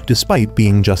battle, despite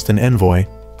being just an envoy.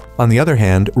 On the other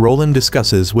hand, Roland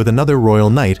discusses with another royal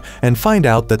knight and find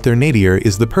out that their Nardir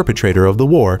is the perpetrator of the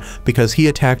war because he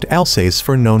attacked Alsace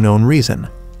for no known reason.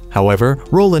 However,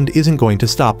 Roland isn't going to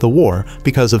stop the war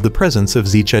because of the presence of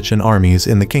Chechen armies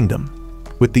in the kingdom.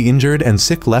 With the injured and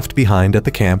sick left behind at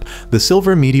the camp, the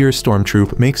Silver Meteor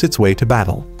stormtroop makes its way to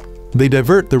battle. They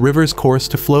divert the river's course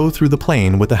to flow through the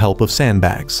plain with the help of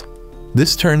sandbags.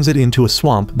 This turns it into a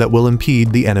swamp that will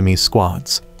impede the enemy's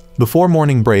squads. Before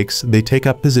morning breaks, they take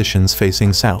up positions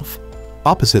facing south.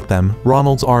 Opposite them,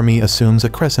 Ronald's army assumes a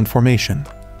crescent formation.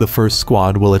 The first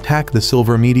squad will attack the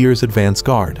Silver Meteor's advance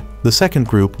guard, the second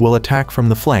group will attack from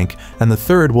the flank, and the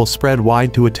third will spread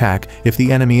wide to attack if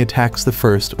the enemy attacks the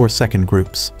first or second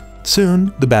groups.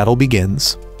 Soon, the battle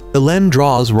begins. Hélène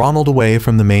draws Ronald away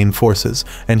from the main forces,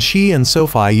 and she and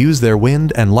Sophie use their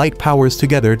wind and light powers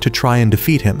together to try and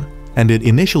defeat him. And it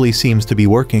initially seems to be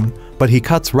working, but he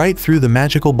cuts right through the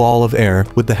magical ball of air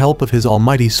with the help of his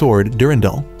almighty sword,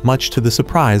 Durandal, much to the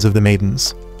surprise of the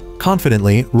maidens.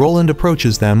 Confidently, Roland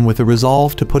approaches them with a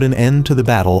resolve to put an end to the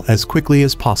battle as quickly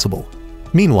as possible.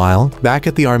 Meanwhile, back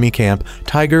at the army camp,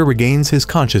 Tigre regains his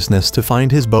consciousness to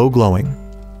find his bow glowing.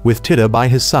 With Tigre by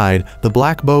his side, the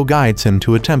black bow guides him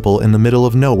to a temple in the middle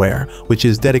of nowhere, which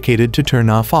is dedicated to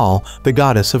Turnafal, the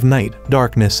goddess of night,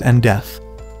 darkness, and death.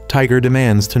 Tigre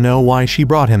demands to know why she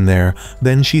brought him there,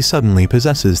 then she suddenly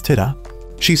possesses Tigre.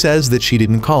 She says that she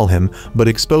didn't call him, but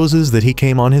exposes that he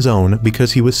came on his own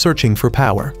because he was searching for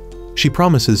power. She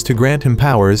promises to grant him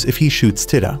powers if he shoots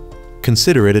Tigre.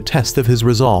 Consider it a test of his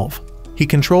resolve. He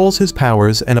controls his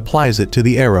powers and applies it to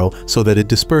the arrow so that it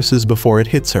disperses before it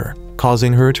hits her,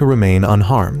 causing her to remain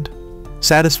unharmed.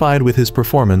 Satisfied with his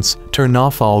performance,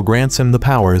 Turnafal grants him the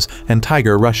powers and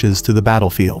Tigre rushes to the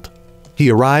battlefield. He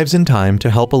arrives in time to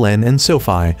help Hélène and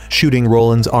Sophie, shooting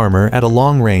Roland's armor at a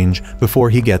long range before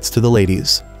he gets to the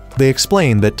ladies. They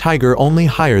explain that Tigre only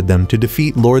hired them to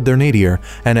defeat Lord their Nardir,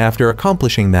 and after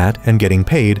accomplishing that and getting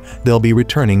paid, they'll be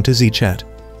returning to Zichet.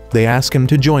 They ask him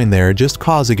to join their just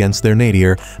cause against their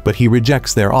Nardir, but he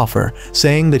rejects their offer,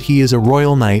 saying that he is a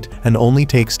royal knight and only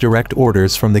takes direct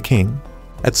orders from the king.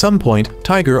 At some point,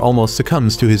 Tigre almost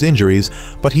succumbs to his injuries,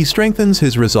 but he strengthens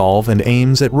his resolve and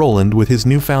aims at Roland with his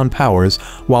newfound powers,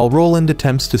 while Roland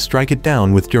attempts to strike it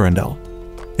down with Durandal.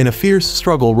 In a fierce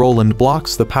struggle, Roland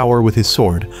blocks the power with his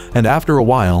sword, and after a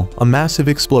while, a massive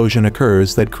explosion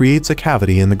occurs that creates a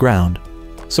cavity in the ground.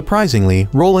 Surprisingly,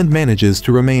 Roland manages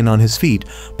to remain on his feet,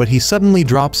 but he suddenly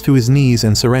drops to his knees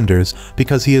and surrenders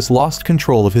because he has lost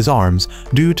control of his arms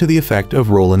due to the effect of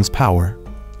Roland's power.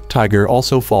 Tigre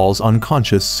also falls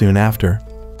unconscious soon after.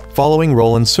 Following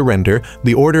Roland's surrender,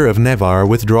 the Order of Navarre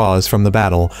withdraws from the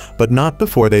battle, but not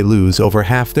before they lose over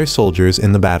half their soldiers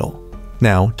in the battle.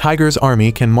 Now, Tigre's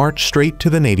army can march straight to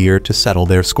the Nadir to settle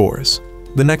their scores.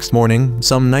 The next morning,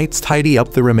 some knights tidy up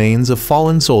the remains of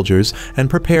fallen soldiers and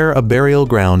prepare a burial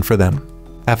ground for them.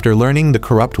 After learning the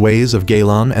corrupt ways of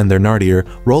Galon and their Nardir,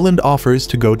 Roland offers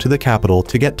to go to the capital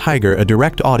to get Tigre a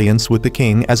direct audience with the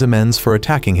king as amends for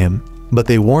attacking him, but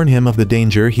they warn him of the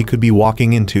danger he could be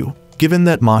walking into, given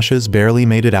that Moshes barely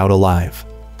made it out alive.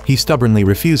 He stubbornly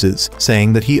refuses,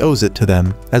 saying that he owes it to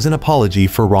them as an apology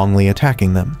for wrongly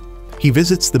attacking them. He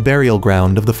visits the burial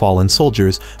ground of the fallen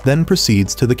soldiers, then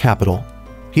proceeds to the capital.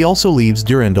 He also leaves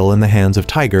Durandal in the hands of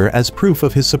Tigre as proof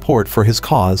of his support for his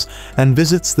cause, and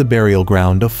visits the burial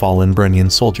ground of fallen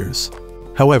Brunian soldiers.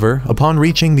 However, upon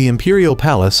reaching the Imperial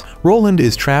Palace, Roland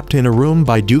is trapped in a room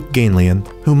by Duke Gainleon,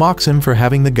 who mocks him for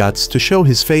having the guts to show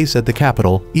his face at the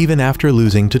capital even after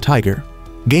losing to Tigre.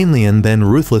 Gainleon then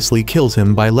ruthlessly kills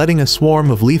him by letting a swarm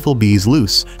of lethal bees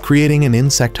loose, creating an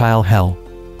insectile hell.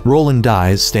 Roland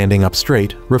dies standing up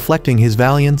straight, reflecting his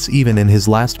valiance even in his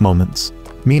last moments.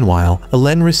 Meanwhile,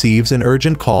 Elen receives an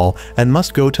urgent call and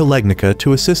must go to Legnica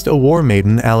to assist a war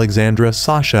maiden Alexandra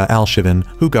Sasha Alshevin,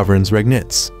 who governs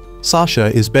Regnitz. Sasha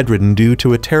is bedridden due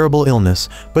to a terrible illness,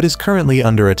 but is currently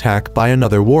under attack by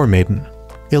another war maiden.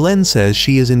 Elen says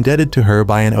she is indebted to her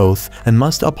by an oath and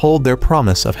must uphold their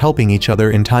promise of helping each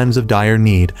other in times of dire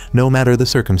need, no matter the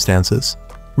circumstances.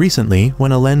 Recently,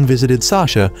 when Elen visited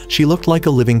Sasha, she looked like a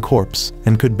living corpse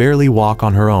and could barely walk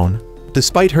on her own.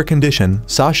 Despite her condition,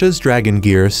 Sasha's dragon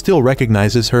gear still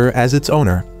recognizes her as its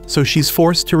owner, so she's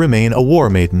forced to remain a war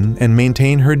maiden and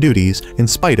maintain her duties in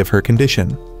spite of her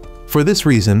condition. For this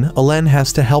reason, Elen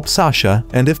has to help Sasha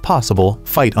and, if possible,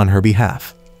 fight on her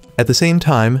behalf. At the same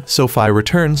time, Sophie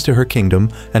returns to her kingdom,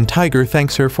 and Tigre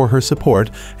thanks her for her support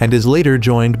and is later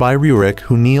joined by Rurik,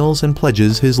 who kneels and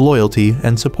pledges his loyalty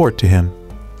and support to him.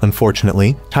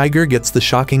 Unfortunately, Tigre gets the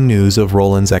shocking news of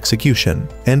Roland's execution,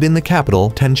 and in the capital,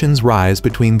 tensions rise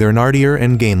between Thenardier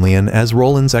and Gainleon as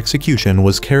Roland's execution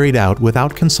was carried out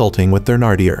without consulting with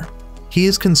Thenardier. He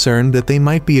is concerned that they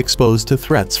might be exposed to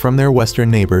threats from their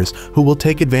western neighbors, who will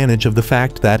take advantage of the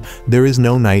fact that there is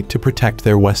no knight to protect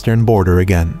their western border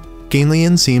again.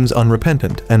 Gainleon seems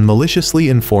unrepentant and maliciously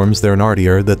informs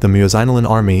Thenardier that the Myozinalin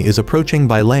army is approaching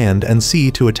by land and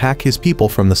sea to attack his people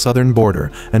from the southern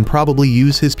border and probably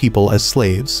use his people as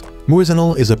slaves.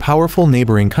 Murzinal is a powerful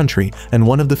neighboring country and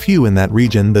one of the few in that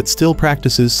region that still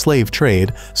practices slave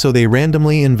trade, so they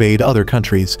randomly invade other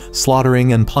countries,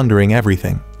 slaughtering and plundering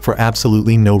everything, for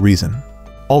absolutely no reason.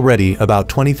 Already, about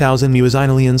 20,000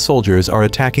 Myozinalian soldiers are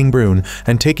attacking Brune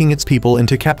and taking its people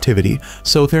into captivity,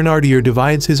 so Thenardier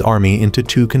divides his army into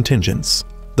two contingents.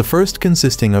 The first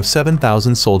consisting of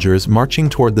 7,000 soldiers marching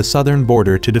toward the southern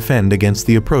border to defend against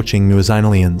the approaching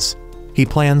Myozinalians. He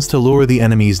plans to lure the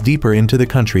enemies deeper into the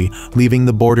country, leaving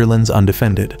the borderlands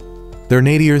undefended.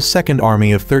 Thenardier's second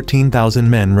army of 13,000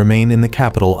 men remain in the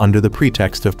capital under the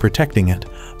pretext of protecting it,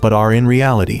 but are in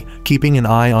reality keeping an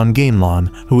eye on Gainleon,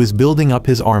 who is building up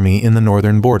his army in the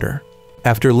northern border.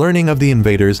 After learning of the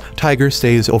invaders, Tigre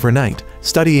stays overnight,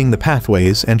 studying the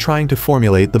pathways and trying to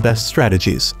formulate the best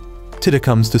strategies. Tita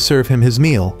comes to serve him his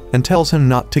meal and tells him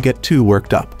not to get too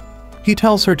worked up. He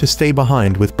tells her to stay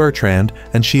behind with Bertrand,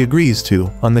 and she agrees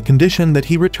to, on the condition that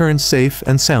he returns safe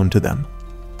and sound to them.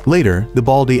 Later, the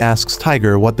Baldy asks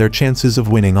Tigre what their chances of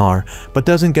winning are, but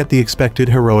doesn't get the expected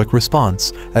heroic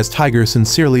response, as Tigre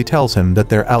sincerely tells him that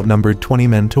they're outnumbered 20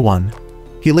 men to 1.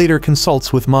 He later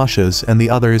consults with Mashas and the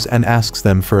others and asks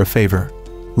them for a favor.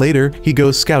 Later, he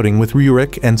goes scouting with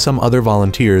Rurik and some other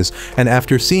volunteers, and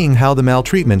after seeing how the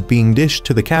maltreatment being dished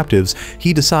to the captives,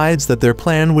 he decides that their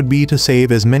plan would be to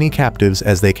save as many captives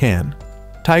as they can.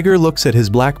 Tigre looks at his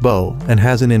black bow and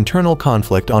has an internal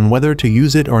conflict on whether to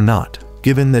use it or not,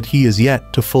 given that he is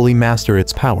yet to fully master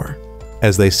its power.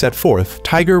 As they set forth,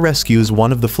 Tigre rescues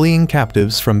one of the fleeing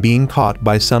captives from being caught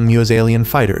by some Myozalian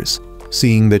fighters.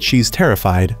 Seeing that she's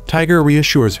terrified, Tigre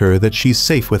reassures her that she's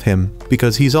safe with him,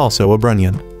 because he's also a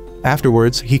Brunnian.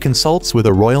 Afterwards, he consults with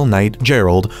a royal knight,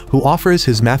 Gerald, who offers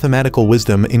his mathematical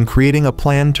wisdom in creating a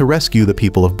plan to rescue the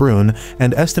people of Brune,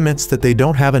 and estimates that they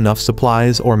don't have enough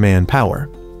supplies or manpower.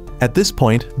 At this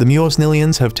point, the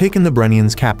Myozinalians have taken the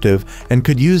Brunnians captive and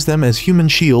could use them as human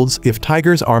shields if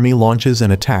Tigre's army launches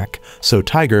an attack, so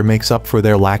Tigre makes up for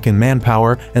their lack in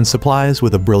manpower and supplies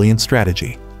with a brilliant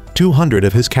strategy. 200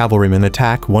 of his cavalrymen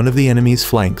attack one of the enemy's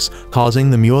flanks,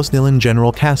 causing the Myozinalian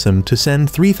general Qasim to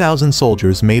send 3,000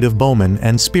 soldiers made of bowmen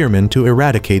and spearmen to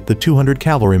eradicate the 200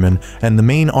 cavalrymen and the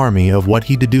main army of what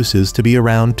he deduces to be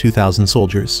around 2,000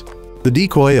 soldiers. The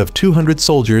decoy of 200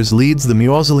 soldiers leads the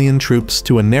Myozalian troops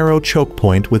to a narrow choke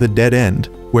point with a dead end,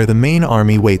 where the main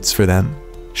army waits for them.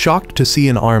 Shocked to see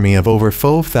an army of over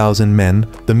 5,000 men,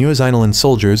 the Myozinalian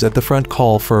soldiers at the front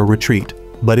call for a retreat,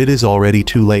 but it is already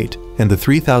too late, and the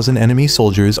 3,000 enemy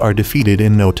soldiers are defeated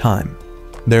in no time.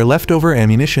 Their leftover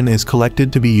ammunition is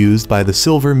collected to be used by the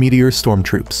Silver Meteor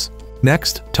stormtroops.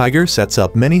 Next, Tigre sets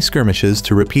up many skirmishes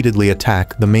to repeatedly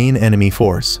attack the main enemy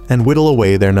force and whittle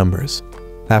away their numbers.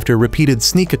 After repeated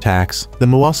sneak attacks, the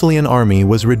Myozalian army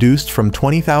was reduced from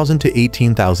 20,000 to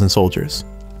 18,000 soldiers.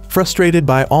 Frustrated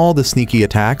by all the sneaky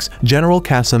attacks, General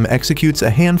Qasim executes a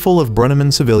handful of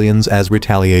Brunniman civilians as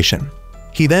retaliation.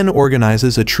 He then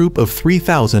organizes a troop of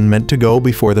 3,000 meant to go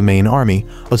before the main army,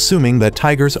 assuming that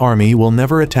Tigre's army will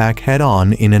never attack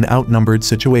head-on in an outnumbered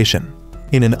situation.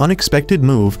 In an unexpected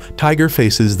move, Tigre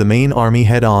faces the main army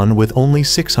head-on with only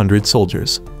 600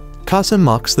 soldiers. Qasim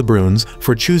mocks the Brunes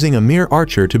for choosing a mere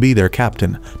archer to be their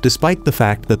captain, despite the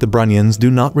fact that the Brunians do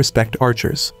not respect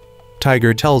archers.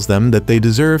 Tigre tells them that they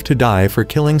deserve to die for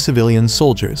killing civilian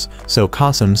soldiers, so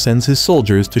Qasim sends his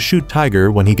soldiers to shoot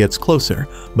Tigre when he gets closer,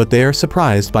 but they are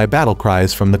surprised by battle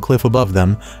cries from the cliff above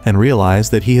them and realize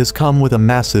that he has come with a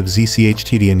massive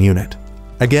ZCHTDian unit.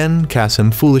 Again,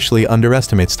 Qasim foolishly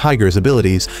underestimates Tigre's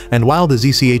abilities, and while the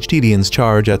ZCHTDians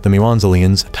charge at the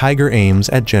Muanzilians, Tigre aims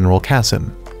at General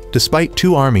Qasim. Despite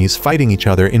two armies fighting each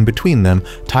other in between them,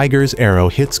 Tigre's arrow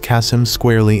hits Qasim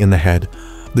squarely in the head.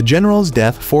 The general's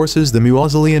death forces the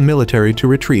Muanzilian military to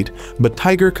retreat, but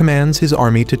Tigre commands his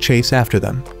army to chase after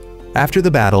them. After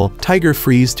the battle, Tigre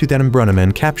frees Brune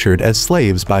men captured as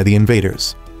slaves by the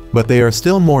invaders. But they are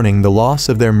still mourning the loss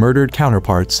of their murdered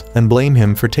counterparts and blame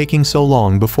him for taking so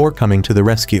long before coming to the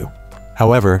rescue.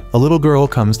 However, a little girl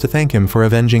comes to thank him for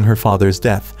avenging her father's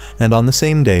death, and on the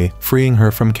same day, freeing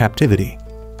her from captivity.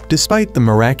 Despite the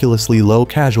miraculously low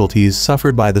casualties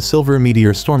suffered by the Silver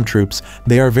Meteor stormtroops,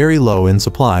 they are very low in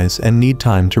supplies and need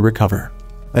time to recover.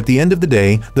 At the end of the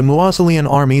day, the Muanzilian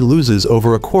army loses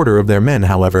over a quarter of their men.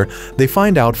 However, they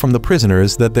find out from the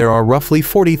prisoners that there are roughly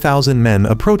 40,000 men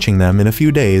approaching them in a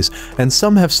few days, and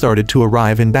some have started to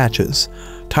arrive in batches.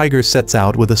 Tigre sets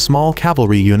out with a small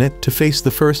cavalry unit to face the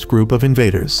first group of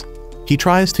invaders. He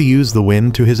tries to use the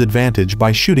wind to his advantage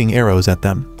by shooting arrows at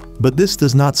them. But this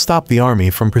does not stop the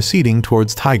army from proceeding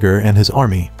towards Tigre and his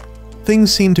army.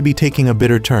 Things seem to be taking a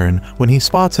bitter turn when he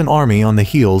spots an army on the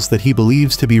heels that he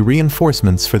believes to be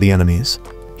reinforcements for the enemies.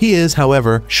 He is,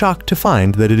 however, shocked to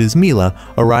find that it is Mila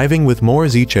arriving with more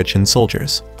Chechen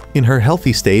soldiers. In her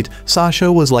healthy state,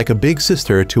 Sasha was like a big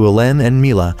sister to Elen and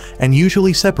Mila and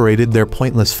usually separated their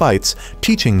pointless fights,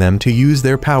 teaching them to use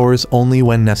their powers only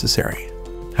when necessary.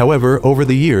 However, over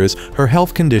the years, her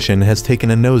health condition has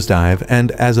taken a nosedive,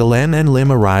 and as Elen and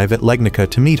Lim arrive at Legnica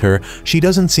to meet her, she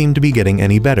doesn't seem to be getting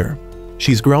any better.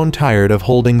 She's grown tired of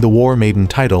holding the War Maiden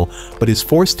title, but is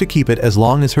forced to keep it as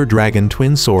long as her dragon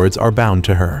twin swords are bound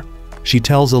to her. She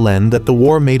tells Elen that the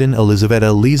War Maiden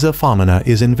Elizaveta Liza Famina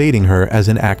is invading her as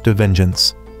an act of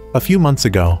vengeance. A few months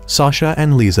ago, Sasha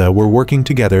and Liza were working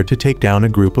together to take down a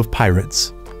group of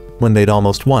pirates. When they'd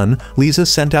almost won, Liza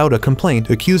sent out a complaint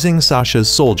accusing Sasha's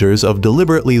soldiers of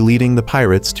deliberately leading the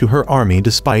pirates to her army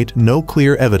despite no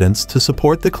clear evidence to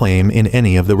support the claim in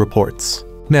any of the reports.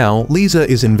 Now, Liza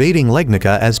is invading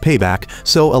Legnica as payback,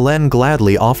 so Elen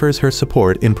gladly offers her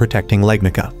support in protecting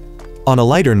Legnica. On a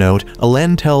lighter note,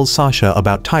 Elen tells Sasha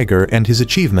about Tigre and his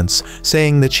achievements,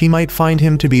 saying that she might find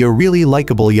him to be a really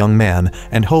likable young man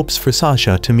and hopes for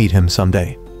Sasha to meet him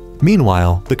someday.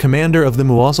 Meanwhile, the commander of the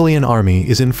Muanzilian army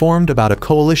is informed about a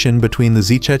coalition between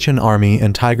the Chechen army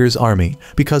and Tigre's army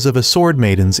because of a Sword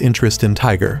Maiden's interest in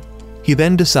Tigre. He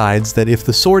then decides that if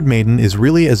the Sword Maiden is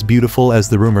really as beautiful as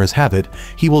the rumors have it,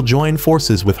 he will join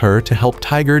forces with her to help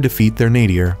Tigre defeat their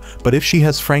nadir, but if she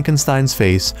has Frankenstein's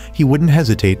face, he wouldn't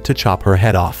hesitate to chop her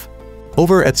head off.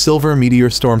 Over at Silver Meteor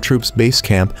Stormtroops base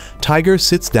camp, Tigre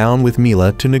sits down with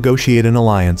Mila to negotiate an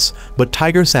alliance, but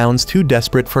Tigre sounds too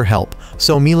desperate for help,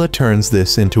 so Mila turns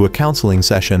this into a counseling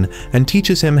session and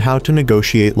teaches him how to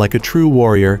negotiate like a true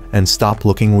warrior and stop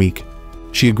looking weak.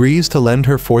 She agrees to lend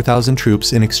her 4,000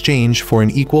 troops in exchange for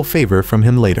an equal favor from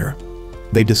him later.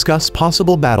 They discuss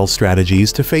possible battle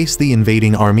strategies to face the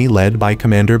invading army led by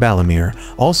Commander Balamir,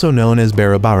 also known as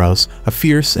Barabaros, a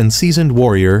fierce and seasoned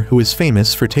warrior who is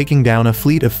famous for taking down a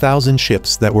fleet of 1,000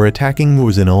 ships that were attacking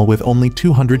Muzinil with only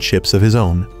 200 ships of his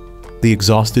own. The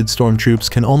exhausted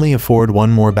stormtroops can only afford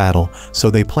one more battle, so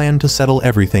they plan to settle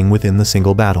everything within the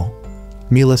single battle.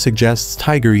 Mila suggests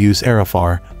Tigre use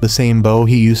Arafar, the same bow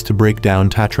he used to break down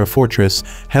Tatra Fortress'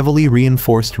 heavily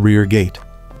reinforced rear gate.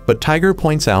 But Tigre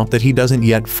points out that he doesn't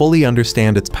yet fully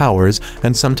understand its powers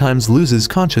and sometimes loses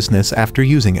consciousness after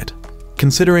using it.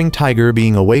 Considering Tigre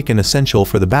being awake and essential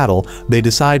for the battle, they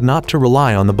decide not to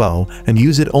rely on the bow and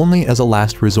use it only as a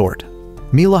last resort.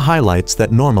 Mila highlights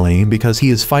that normally, because he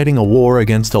is fighting a war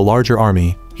against a larger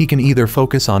army, he can either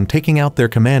focus on taking out their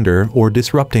commander or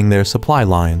disrupting their supply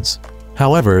lines.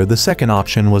 However, the second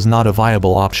option was not a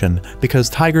viable option, because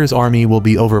Tigre's army will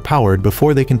be overpowered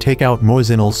before they can take out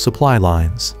Muzinil's supply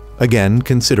lines. Again,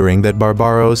 considering that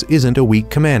Barbaros isn't a weak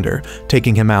commander,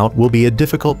 taking him out will be a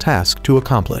difficult task to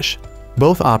accomplish.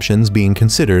 Both options being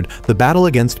considered, the battle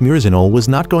against Muzinil was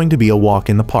not going to be a walk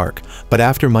in the park, but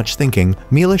after much thinking,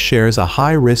 Mila shares a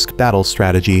high-risk battle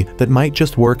strategy that might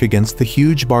just work against the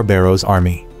huge Barbaros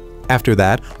army. After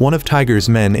that, one of Tigre's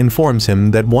men informs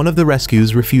him that one of the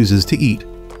rescues refuses to eat.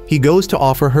 He goes to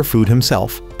offer her food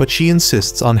himself, but she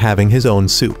insists on having his own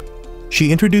soup.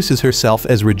 She introduces herself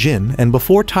as Regine, and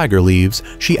before Tigre leaves,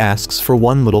 she asks for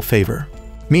one little favor.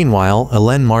 Meanwhile,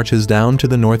 Elen marches down to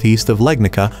the northeast of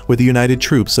Legnica with the united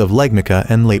troops of Legnica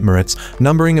and Leitmeritz,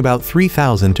 numbering about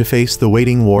 3,000 to face the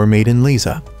waiting war maiden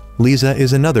Lisa. Lisa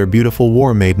is another beautiful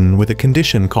war maiden with a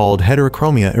condition called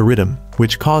heterochromia iridum,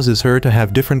 which causes her to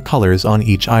have different colors on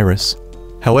each iris.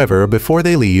 However, before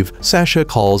they leave, Sasha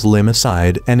calls Lim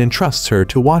aside and entrusts her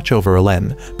to watch over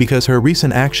Elen, because her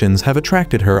recent actions have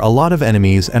attracted her a lot of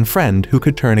enemies and friends who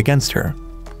could turn against her.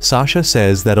 Sasha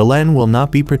says that Elen will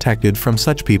not be protected from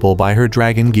such people by her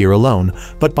dragon gear alone,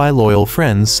 but by loyal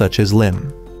friends such as Lim.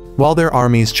 While their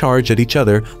armies charge at each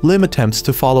other, Lim attempts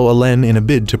to follow Elen in a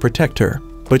bid to protect her,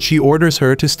 but she orders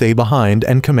her to stay behind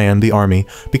and command the army,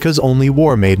 because only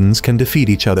war maidens can defeat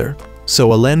each other. So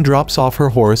Elen drops off her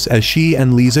horse as she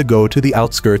and Lisa go to the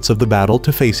outskirts of the battle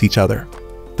to face each other.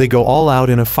 They go all out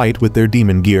in a fight with their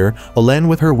demon gear, Elen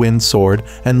with her wind sword,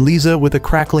 and Lisa with a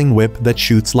crackling whip that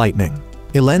shoots lightning.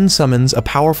 Elen summons a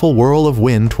powerful whirl of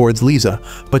wind towards Lisa,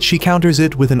 but she counters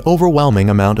it with an overwhelming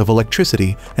amount of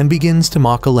electricity and begins to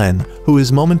mock Elen, who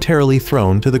is momentarily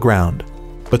thrown to the ground.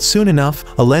 But soon enough,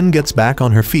 Elen gets back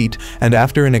on her feet, and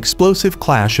after an explosive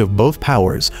clash of both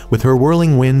powers, with her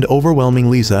whirling wind overwhelming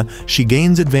Lisa, she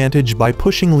gains advantage by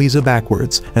pushing Lisa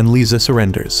backwards, and Lisa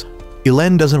surrenders.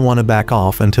 Elen doesn't want to back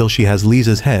off until she has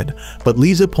Lisa's head, but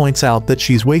Lisa points out that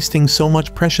she's wasting so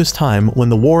much precious time when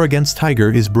the war against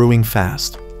Tigre is brewing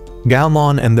fast.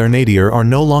 Ganlon and their nadir are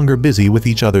no longer busy with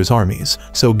each other's armies,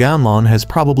 so Ganlon has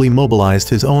probably mobilized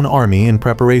his own army in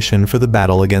preparation for the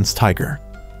battle against Tigre.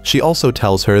 She also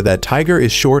tells her that Tigre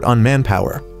is short on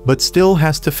manpower, but still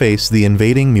has to face the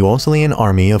invading Muoslian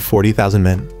army of 40,000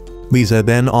 men. Lisa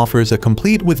then offers a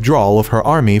complete withdrawal of her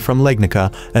army from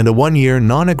Legnica and a one-year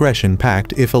non-aggression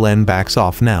pact if Elen backs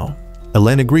off now.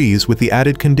 Elen agrees with the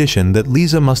added condition that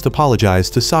Lisa must apologize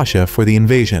to Sasha for the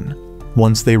invasion.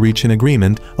 Once they reach an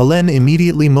agreement, Elen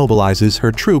immediately mobilizes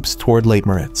her troops toward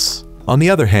Leitmeritz. On the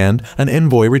other hand, an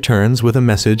envoy returns with a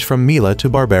message from Mila to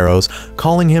Barbaros,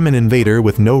 calling him an invader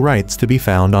with no rights to be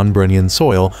found on Brunian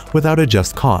soil without a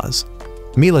just cause.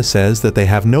 Mila says that they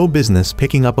have no business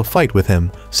picking up a fight with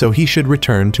him, so he should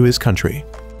return to his country.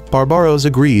 Barbaros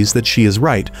agrees that she is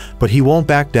right, but he won't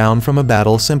back down from a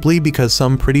battle simply because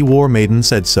some pretty war maiden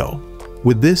said so.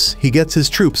 With this, he gets his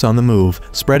troops on the move,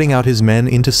 spreading out his men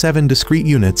into 7 discrete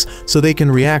units so they can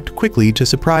react quickly to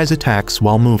surprise attacks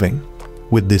while moving.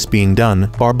 With this being done,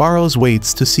 Barbaros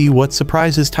waits to see what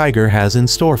surprises Tigre has in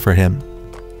store for him.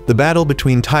 The battle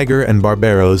between Tigre and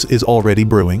Barbaros is already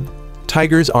brewing.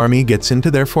 Tigre's army gets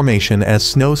into their formation as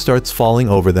snow starts falling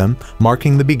over them,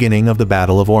 marking the beginning of the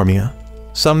Battle of Ormia.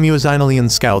 Some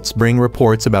Muoslian scouts bring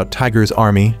reports about Tigre's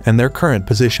army and their current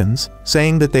positions,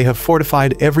 saying that they have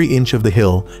fortified every inch of the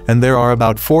hill, and there are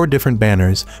about 4 different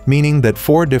banners, meaning that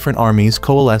 4 different armies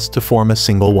coalesce to form a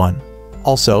single one.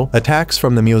 Also, attacks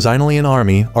from the Muoslian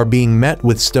army are being met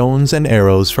with stones and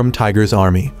arrows from Tigre's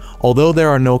army, although there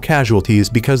are no casualties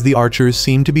because the archers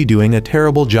seem to be doing a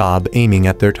terrible job aiming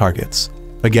at their targets.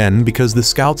 Again, because the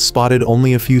scouts spotted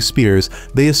only a few spears,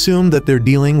 they assume that they're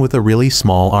dealing with a really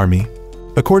small army.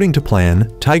 According to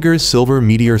plan, Tigre's Silver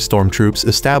Meteor stormtroops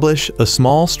establish a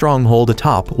small stronghold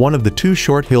atop one of the 2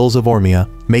 short hills of Ormia,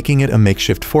 making it a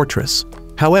makeshift fortress.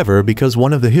 However, because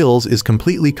one of the hills is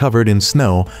completely covered in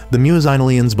snow, the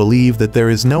Muoslians believe that there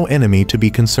is no enemy to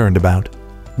be concerned about.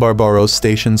 Barbaros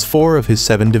stations 4 of his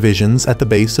 7 divisions at the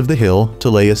base of the hill to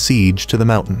lay a siege to the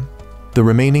mountain. The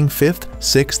remaining 5th,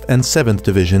 6th, and 7th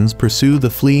divisions pursue the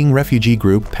fleeing refugee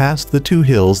group past the 2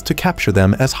 hills to capture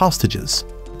them as hostages.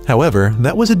 However,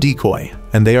 that was a decoy,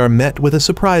 and they are met with a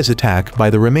surprise attack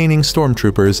by the remaining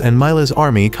stormtroopers and Mila's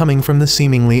army coming from the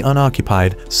seemingly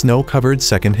unoccupied, snow-covered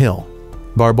 2nd hill.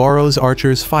 Barbaros'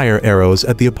 archers fire arrows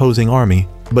at the opposing army,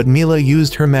 but Mila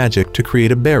used her magic to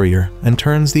create a barrier and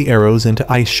turns the arrows into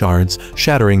ice shards,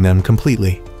 shattering them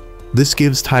completely. This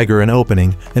gives Tigre an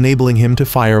opening, enabling him to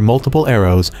fire multiple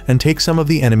arrows and take some of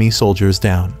the enemy soldiers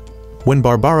down. When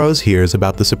Barbaros hears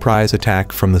about the surprise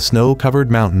attack from the snow-covered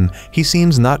mountain, he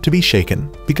seems not to be shaken,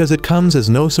 because it comes as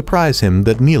no surprise him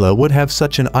that Mila would have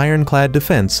such an ironclad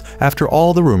defense after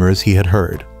all the rumors he had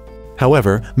heard.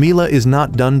 However, Mila is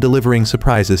not done delivering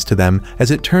surprises to them, as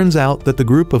it turns out that the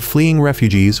group of fleeing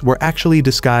refugees were actually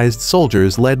disguised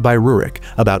soldiers led by Rurik,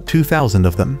 about 2,000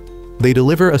 of them. They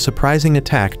deliver a surprising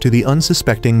attack to the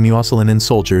unsuspecting Muoslian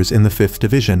soldiers in the 5th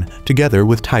Division, together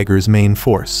with Tigre's main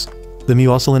force. The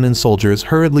Muoslian soldiers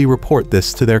hurriedly report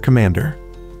this to their commander.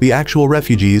 The actual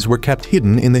refugees were kept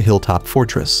hidden in the hilltop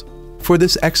fortress. For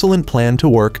this excellent plan to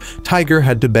work, Tigre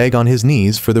had to beg on his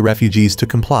knees for the refugees to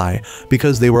comply,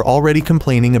 because they were already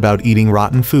complaining about eating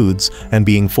rotten foods and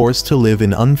being forced to live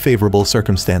in unfavorable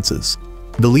circumstances.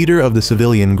 The leader of the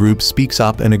civilian group speaks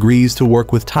up and agrees to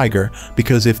work with Tigre,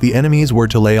 because if the enemies were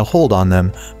to lay a hold on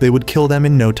them, they would kill them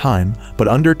in no time, but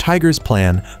under Tigre's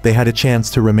plan, they had a chance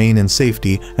to remain in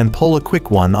safety and pull a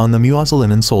quick one on the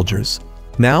Muazilinan soldiers.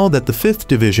 Now that the 5th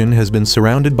Division has been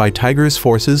surrounded by Tigre's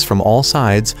forces from all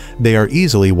sides, they are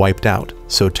easily wiped out,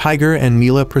 so Tigre and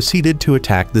Mila proceeded to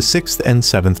attack the 6th and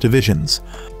 7th Divisions.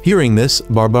 Hearing this,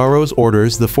 Barbaros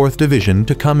orders the 4th Division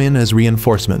to come in as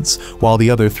reinforcements, while the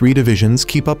other 3 divisions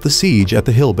keep up the siege at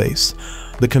the hill base.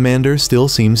 The commander still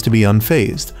seems to be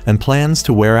unfazed, and plans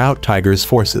to wear out Tigre's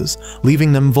forces,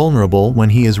 leaving them vulnerable when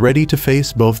he is ready to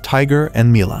face both Tigre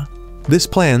and Mila. This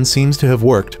plan seems to have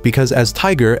worked because as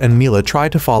Tigre and Mila try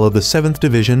to follow the 7th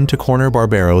Division to corner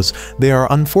Barbaros, they are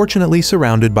unfortunately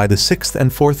surrounded by the 6th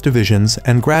and 4th Divisions,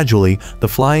 and gradually, the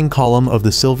flying column of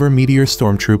the Silver Meteor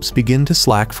stormtroops begin to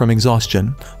slack from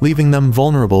exhaustion, leaving them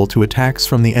vulnerable to attacks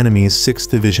from the enemy's 6th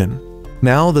Division.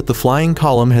 Now that the flying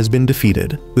column has been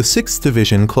defeated, the 6th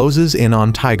Division closes in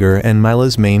on Tigre and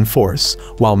Mila's main force,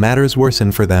 while matters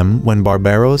worsen for them when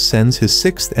Barbaros sends his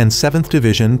 6th and 7th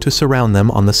Division to surround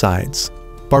them on the sides.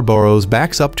 Barbaros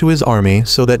backs up to his army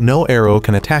so that no arrow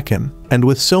can attack him, and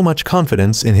with so much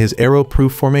confidence in his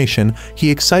arrow-proof formation,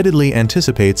 he excitedly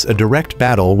anticipates a direct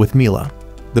battle with Mila.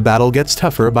 The battle gets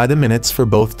tougher by the minutes for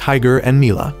both Tigre and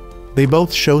Mila. They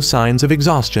both show signs of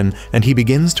exhaustion, and he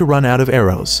begins to run out of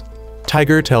arrows.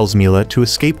 Tigre tells Mila to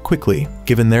escape quickly,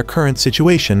 given their current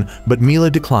situation, but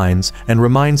Mila declines and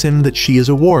reminds him that she is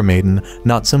a war maiden,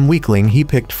 not some weakling he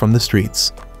picked from the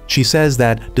streets. She says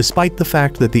that, despite the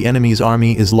fact that the enemy's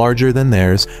army is larger than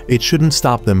theirs, it shouldn't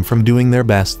stop them from doing their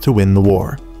best to win the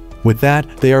war. With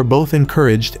that, they are both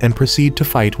encouraged and proceed to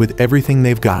fight with everything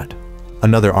they've got.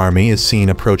 Another army is seen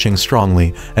approaching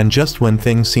strongly, and just when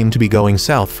things seem to be going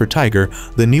south for Tigre,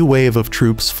 the new wave of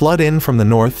troops flood in from the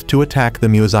north to attack the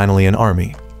Muazilinan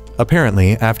army.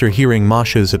 Apparently, after hearing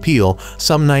Masha's appeal,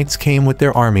 some knights came with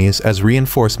their armies as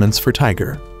reinforcements for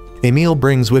Tigre. Emil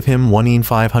brings with him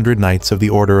 1,500 knights of the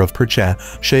Order of Perche,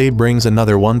 Shay brings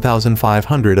another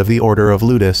 1,500 of the Order of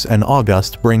Ludus, and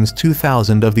Auguste brings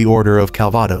 2,000 of the Order of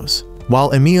Calvados.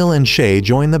 While Emil and Shay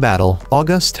join the battle,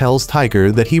 Auguste tells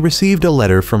Tigre that he received a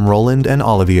letter from Roland and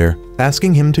Olivier,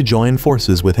 asking him to join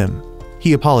forces with him.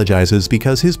 He apologizes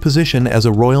because his position as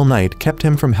a royal knight kept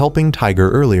him from helping Tigre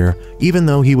earlier, even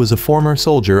though he was a former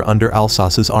soldier under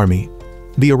Alsace's army.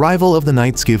 The arrival of the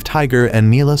knights give Tigre and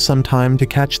Mila some time to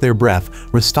catch their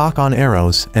breath, restock on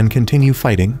arrows, and continue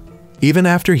fighting. Even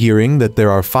after hearing that there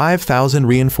are 5,000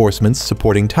 reinforcements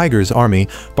supporting Tigre's army,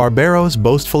 Barbaros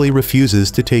boastfully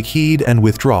refuses to take heed and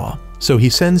withdraw, so he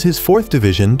sends his 4th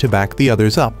Division to back the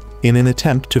others up, in an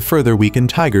attempt to further weaken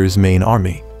Tigre's main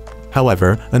army.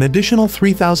 However, an additional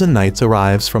 3,000 knights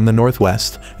arrives from the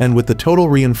northwest, and with the total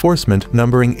reinforcement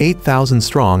numbering 8,000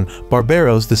 strong,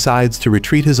 Barbaros decides to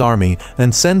retreat his army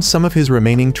and send some of his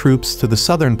remaining troops to the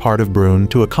southern part of Brune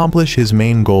to accomplish his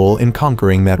main goal in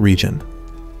conquering that region.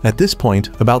 At this point,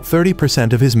 about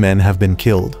 30% of his men have been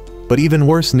killed. But even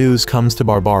worse news comes to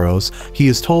Barbaros. He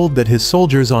is told that his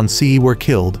soldiers on sea were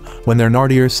killed when their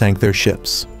Nardiers sank their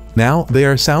ships. Now, they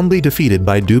are soundly defeated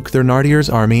by Duke Thénardier's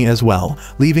army as well,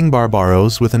 leaving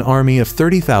Barbaros with an army of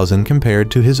 30,000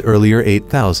 compared to his earlier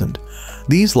 8,000.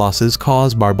 These losses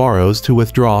cause Barbaros to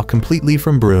withdraw completely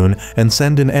from Brune and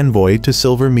send an envoy to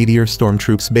Silver Meteor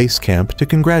Stormtroops base camp to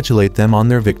congratulate them on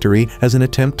their victory as an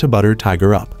attempt to butter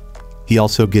Tigre up. He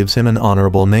also gives him an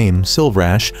honorable name,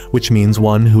 Silverash, which means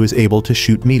one who is able to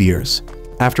shoot meteors.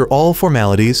 After all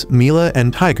formalities, Mila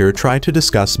and Tigre try to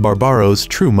discuss Barbaros'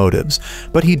 true motives,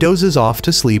 but he dozes off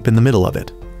to sleep in the middle of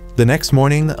it. The next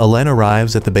morning, Hélène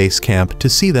arrives at the base camp to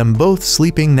see them both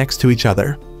sleeping next to each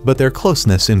other, but their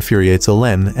closeness infuriates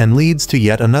Hélène and leads to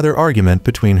yet another argument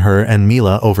between her and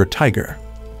Mila over Tigre.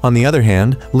 On the other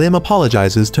hand, Lim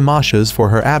apologizes to Masha's for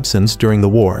her absence during the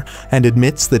war, and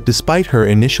admits that despite her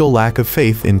initial lack of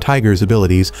faith in Tigre's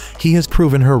abilities, he has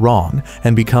proven her wrong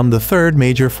and become the 3rd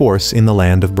major force in the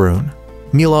land of Brune.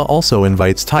 Mila also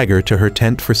invites Tigre to her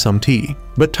tent for some tea,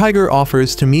 but Tigre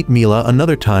offers to meet Mila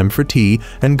another time for tea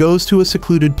and goes to a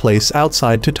secluded place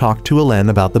outside to talk to Hélène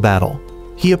about the battle.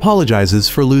 He apologizes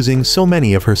for losing so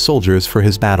many of her soldiers for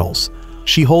his battles.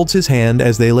 She holds his hand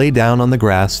as they lay down on the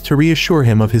grass to reassure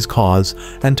him of his cause,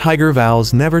 and Tigre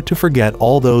vows never to forget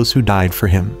all those who died for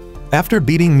him. After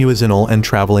beating Muazilinan and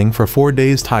traveling for 4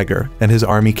 days, Tigre and his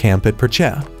army camp at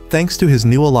Perche, thanks to his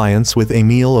new alliance with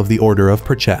Emil of the Order of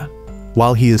Perche.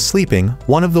 While he is sleeping,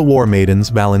 one of the war maidens,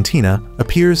 Valentina,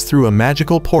 appears through a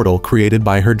magical portal created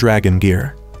by her dragon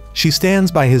gear. She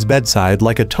stands by his bedside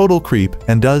like a total creep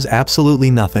and does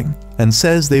absolutely nothing, and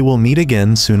says they will meet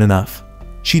again soon enough.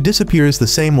 She disappears the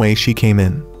same way she came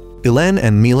in. Hélène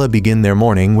and Mila begin their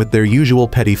morning with their usual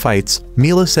petty fights.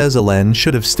 Mila says Hélène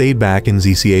should have stayed back in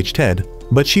ZCH TED,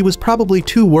 but she was probably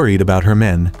too worried about her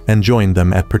men and joined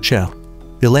them at Perchel.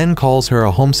 Hélène calls her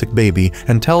a homesick baby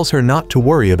and tells her not to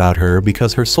worry about her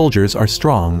because her soldiers are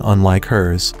strong unlike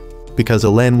hers. Because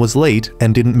Hélène was late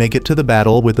and didn't make it to the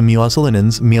battle with the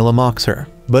Muasalinans, Mila mocks her.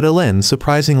 But Hélène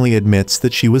surprisingly admits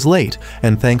that she was late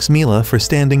and thanks Mila for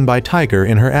standing by Tigre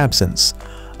in her absence.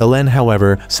 Hélène,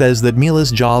 however, says that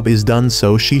Mila's job is done,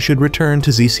 so she should return to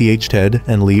ZCH TED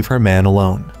and leave her man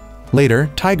alone.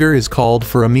 Later, Tigre is called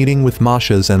for a meeting with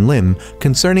Mashas and Lim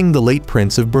concerning the late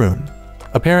Prince of Brune.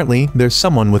 Apparently, there's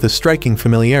someone with a striking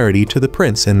familiarity to the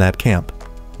prince in that camp.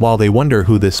 While they wonder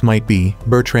who this might be,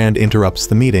 Bertrand interrupts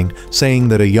the meeting, saying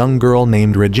that a young girl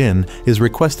named Regine is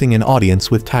requesting an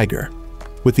audience with Tigre.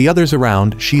 With the others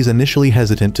around, she's initially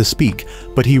hesitant to speak,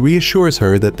 but he reassures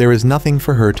her that there is nothing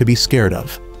for her to be scared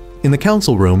of. In the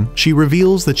council room, she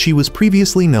reveals that she was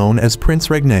previously known as Prince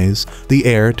Regnaz, the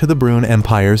heir to the Brune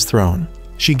Empire's throne.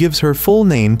 She gives her full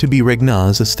name to be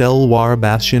Regnaz Estelle Loire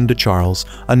Bastien de Charles,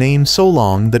 a name so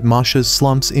long that Masha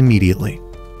slumps immediately.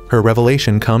 Her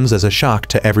revelation comes as a shock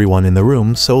to everyone in the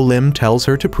room, so Lim tells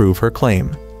her to prove her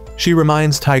claim. She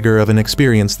reminds Tigre of an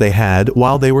experience they had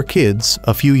while they were kids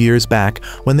a few years back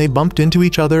when they bumped into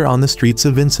each other on the streets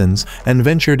of Vincennes and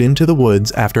ventured into the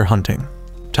woods after hunting.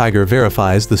 Tigre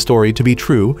verifies the story to be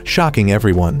true, shocking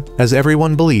everyone, as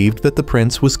everyone believed that the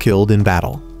prince was killed in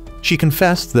battle. She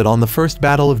confessed that on the first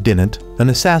battle of Dinant, an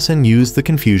assassin used the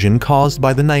confusion caused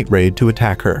by the night raid to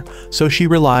attack her, so she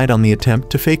relied on the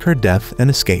attempt to fake her death and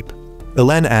escape.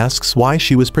 Hélène asks why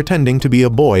she was pretending to be a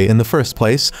boy in the first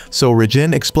place, so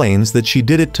Regine explains that she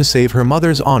did it to save her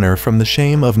mother's honor from the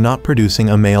shame of not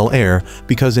producing a male heir,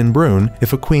 because in Brune,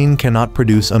 if a queen cannot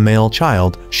produce a male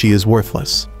child, she is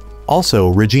worthless. Also,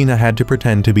 Regina had to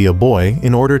pretend to be a boy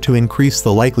in order to increase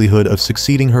the likelihood of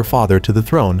succeeding her father to the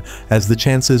throne, as the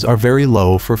chances are very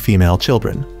low for female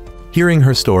children. Hearing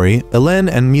her story,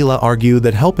 Hélène and Mila argue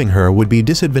that helping her would be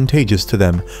disadvantageous to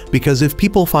them, because if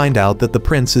people find out that the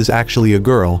prince is actually a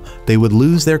girl, they would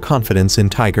lose their confidence in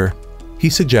Tigre. He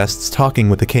suggests talking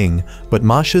with the king, but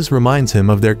Mashas reminds him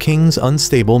of their king's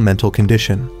unstable mental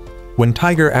condition. When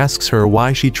Tigre asks her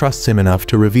why she trusts him enough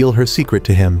to reveal her secret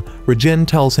to him, Regine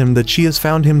tells him that she has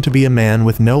found him to be a man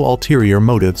with no ulterior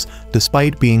motives,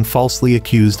 despite being falsely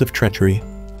accused of treachery.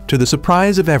 To the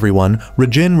surprise of everyone,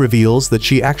 Regine reveals that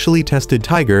she actually tested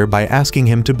Tigre by asking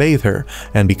him to bathe her,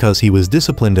 and because he was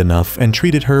disciplined enough and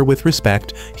treated her with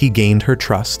respect, he gained her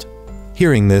trust.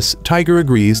 Hearing this, Tigre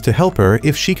agrees to help her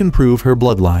if she can prove her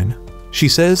bloodline. She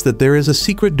says that there is a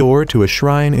secret door to a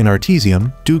shrine in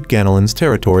Artesium, Duke Ganelin's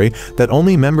territory, that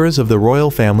only members of the royal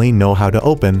family know how to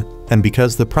open, and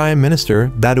because the Prime Minister,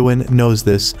 Baudouin, knows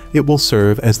this, it will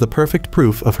serve as the perfect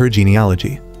proof of her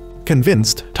genealogy.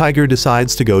 Convinced, Tigre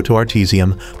decides to go to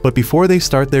Artesium, but before they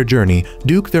start their journey,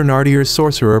 Duke Thénardier's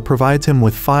sorcerer provides him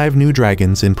with 5 new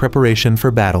dragons in preparation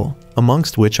for battle,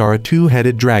 amongst which are a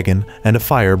 2-headed dragon and a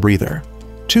fire breather.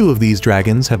 2 of these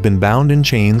dragons have been bound in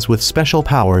chains with special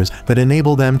powers that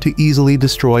enable them to easily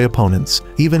destroy opponents,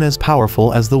 even as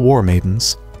powerful as the War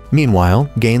Maidens. Meanwhile,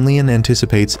 Gainlian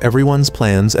anticipates everyone's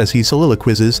plans as he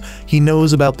soliloquizes. He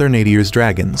knows about their Nadier's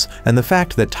dragons, and the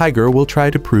fact that Tigre will try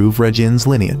to prove Regine's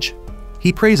lineage.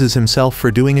 He praises himself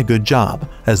for doing a good job,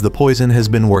 as the poison has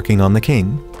been working on the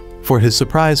king. For his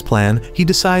surprise plan, he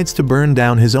decides to burn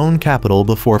down his own capital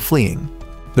before fleeing.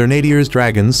 Their Nadier's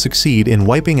dragons succeed in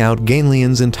wiping out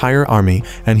Gainlian's entire army,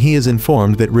 and he is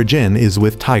informed that Regine is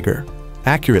with Tigre.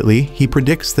 Accurately, he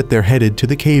predicts that they're headed to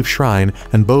the cave shrine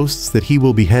and boasts that he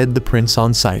will behead the prince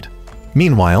on sight.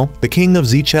 Meanwhile, the king of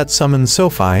Zichet summons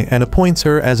Sophie and appoints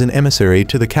her as an emissary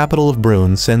to the capital of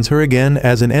Brune, sends her again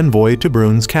as an envoy to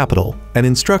Brune's capital, and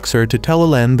instructs her to tell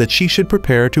Hélène that she should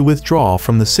prepare to withdraw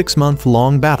from the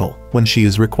 6-month-long battle when she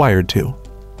is required to.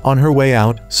 On her way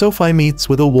out, Sophie meets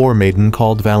with a war maiden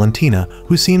called Valentina,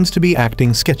 who seems to be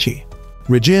acting sketchy.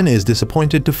 Regine is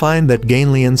disappointed to find that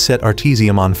Gainlian set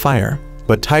Artesium on fire,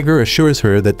 but Tigre assures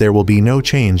her that there will be no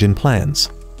change in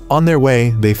plans. On their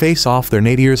way, they face off their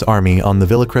Nadier's army on the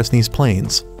Villacresnes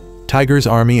plains. Tigre's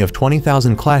army of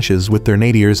 20,000 clashes with their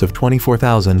Nadier's of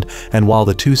 24,000, and while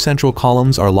the 2 central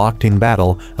columns are locked in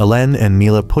battle, Hélène and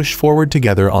Mila push forward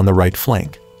together on the right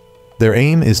flank. Their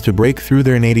aim is to break through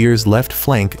their Nadier's left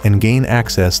flank and gain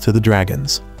access to the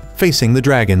dragons. Facing the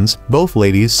dragons, both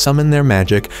ladies summon their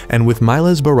magic, and with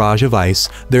Mila's barrage of ice,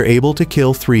 they're able to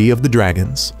kill 3 of the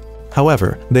dragons.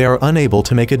 However, they are unable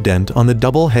to make a dent on the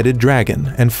double-headed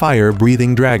dragon and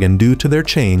fire-breathing dragon due to their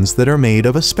chains that are made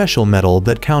of a special metal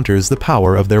that counters the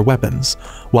power of their weapons.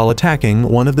 While attacking,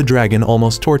 one of the dragon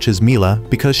almost torches Mila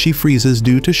because she freezes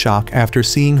due to shock after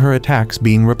seeing her attacks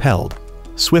being repelled.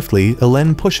 Swiftly,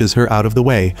 Elen pushes her out of the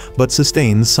way, but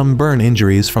sustains some burn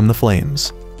injuries from the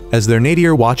flames. As their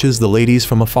nadir watches the ladies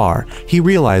from afar, he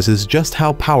realizes just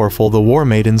how powerful the war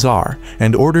maidens are,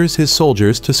 and orders his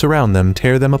soldiers to surround them,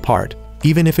 tear them apart,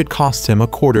 even if it costs him a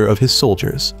quarter of his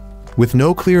soldiers. With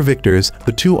no clear victors,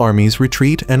 the 2 armies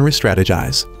retreat and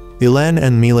re-strategize. Elen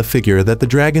and Mila figure that the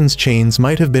dragon's chains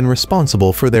might have been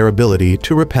responsible for their ability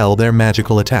to repel their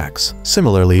magical attacks,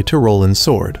 similarly to Roland's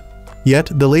sword.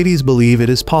 Yet, the ladies believe it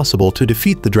is possible to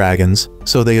defeat the dragons,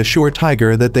 so they assure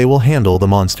Tigre that they will handle the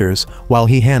monsters, while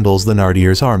he handles the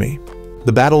Nardir's army.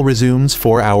 The battle resumes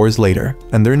 4 hours later,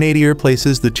 and their nadir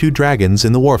places the 2 dragons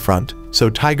in the warfront, so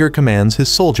Tigre commands his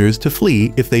soldiers to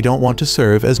flee if they don't want to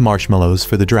serve as marshmallows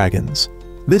for the dragons.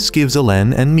 This gives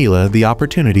Elen and Mila the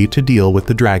opportunity to deal with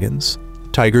the dragons.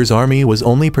 Tigre's army was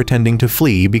only pretending to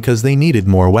flee because they needed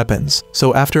more weapons,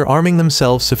 so after arming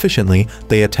themselves sufficiently,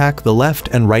 they attack the left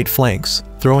and right flanks,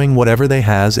 throwing whatever they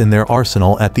has in their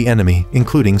arsenal at the enemy,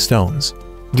 including stones.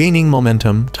 Gaining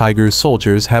momentum, Tigre's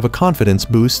soldiers have a confidence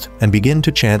boost and begin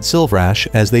to chant Silverash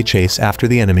as they chase after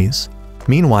the enemies.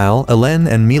 Meanwhile, Elen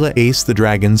and Mila ace the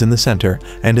dragons in the center,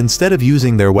 and instead of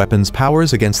using their weapons'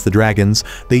 powers against the dragons,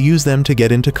 they use them to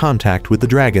get into contact with the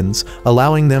dragons,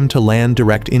 allowing them to land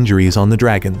direct injuries on the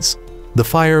dragons. The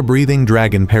fire-breathing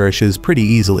dragon perishes pretty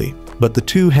easily, but the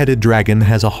 2-headed dragon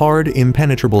has a hard,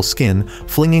 impenetrable skin,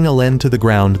 flinging Elen to the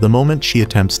ground the moment she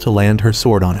attempts to land her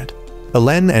sword on it.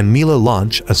 Elen and Mila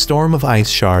launch a storm of ice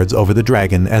shards over the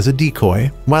dragon as a decoy,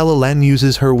 while Elen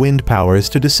uses her wind powers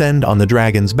to descend on the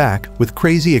dragon's back with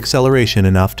crazy acceleration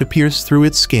enough to pierce through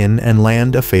its skin and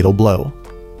land a fatal blow.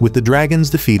 With the dragons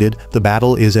defeated, the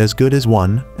battle is as good as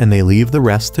won, and they leave the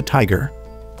rest to Tigre.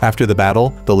 After the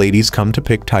battle, the ladies come to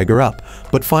pick Tigre up,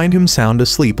 but find him sound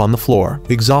asleep on the floor,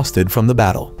 exhausted from the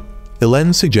battle.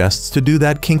 Elen suggests to do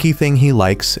that kinky thing he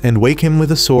likes and wake him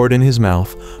with a sword in his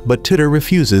mouth, but Tigre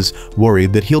refuses,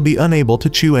 worried that he'll be unable to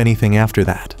chew anything after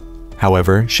that.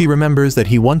 However, she remembers that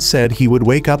he once said he would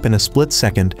wake up in a split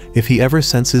second if he ever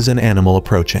senses an animal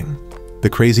approaching. The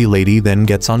crazy lady then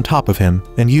gets on top of him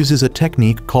and uses a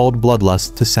technique called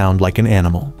bloodlust to sound like an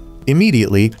animal.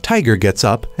 Immediately, Tigre gets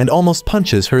up and almost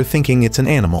punches her, thinking it's an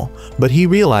animal, but he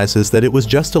realizes that it was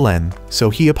just Elen, so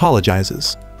he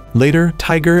apologizes. Later,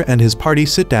 Tigre and his party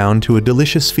sit down to a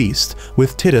delicious feast,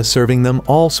 with Tigre serving them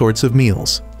all sorts of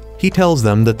meals. He tells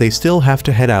them that they still have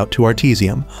to head out to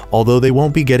Artesium, although they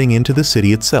won't be getting into the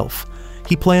city itself.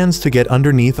 He plans to get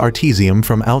underneath Artesium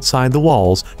from outside the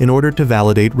walls in order to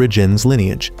validate Regin's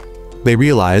lineage. They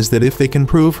realize that if they can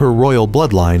prove her royal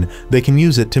bloodline, they can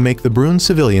use it to make the Brune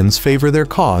civilians favor their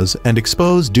cause and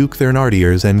expose Duke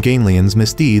Thénardier's and Gainlian's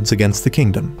misdeeds against the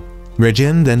kingdom.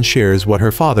 Regin then shares what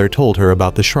her father told her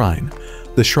about the shrine.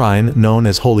 The shrine, known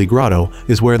as Holy Grotto,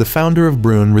 is where the founder of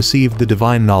Brune received the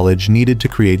divine knowledge needed to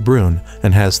create Brune,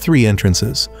 and has 3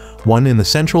 entrances. One in the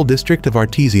central district of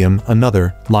Artesium,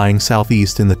 another, lying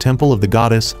southeast in the temple of the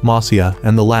goddess Marcia,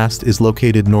 and the last is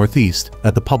located northeast,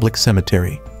 at the public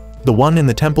cemetery. The one in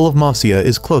the temple of Marcia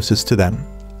is closest to them.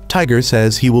 Tigre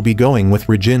says he will be going with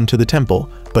Regin to the temple,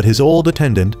 but his old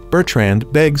attendant, Bertrand,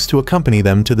 begs to accompany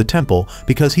them to the temple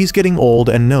because he's getting old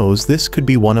and knows this could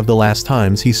be one of the last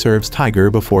times he serves Tigre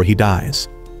before he dies.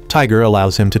 Tigre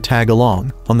allows him to tag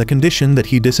along, on the condition that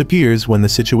he disappears when the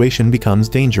situation becomes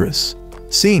dangerous.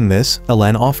 Seeing this,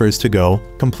 Elen offers to go,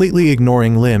 completely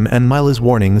ignoring Lim and Mila's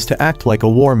warnings to act like a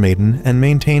war maiden and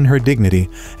maintain her dignity,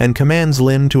 and commands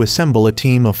Lim to assemble a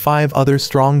team of 5 other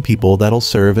strong people that'll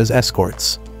serve as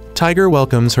escorts. Tigre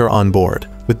welcomes her on board,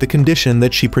 with the condition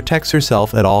that she protects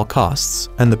herself at all costs,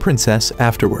 and the princess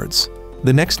afterwards.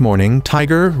 The next morning,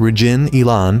 Tigre, Regin,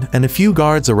 Elan, and a few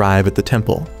guards arrive at the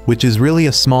temple, which is really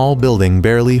a small building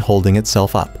barely holding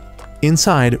itself up.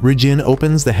 Inside, Regin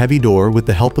opens the heavy door with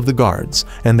the help of the guards,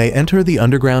 and they enter the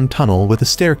underground tunnel with a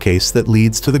staircase that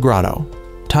leads to the grotto.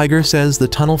 Tigre says the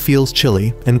tunnel feels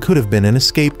chilly and could have been an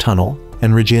escape tunnel,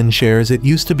 and Regin shares it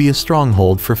used to be a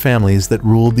stronghold for families that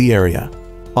ruled the area.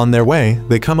 On their way,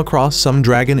 they come across some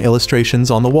dragon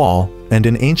illustrations on the wall, and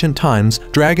in ancient times,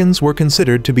 dragons were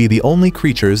considered to be the only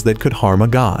creatures that could harm a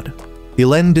god.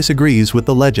 Elen disagrees with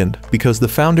the legend because the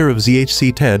founder of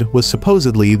ZHC Ted was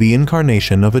supposedly the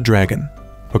incarnation of a dragon.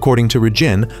 According to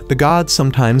Regine, the gods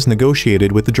sometimes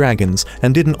negotiated with the dragons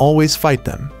and didn't always fight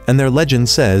them, and their legend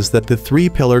says that the three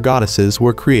pillar goddesses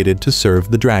were created to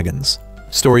serve the dragons.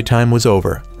 Storytime was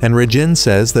over, and Regine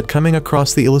says that coming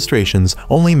across the illustrations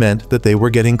only meant that they were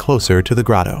getting closer to the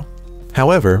grotto.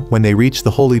 However, when they reach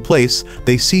the holy place,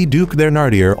 they see Duke their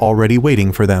Nardier already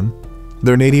waiting for them.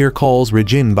 Their Nadir calls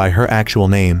Regine by her actual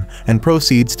name and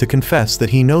proceeds to confess that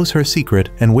he knows her secret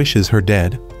and wishes her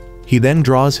dead. He then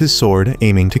draws his sword,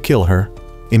 aiming to kill her.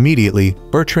 Immediately,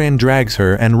 Bertrand drags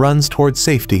her and runs towards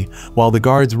safety, while the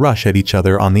guards rush at each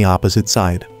other on the opposite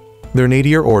side. Their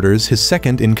Nadir orders his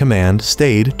second-in-command,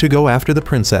 Stade, to go after the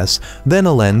princess, then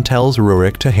Hélène tells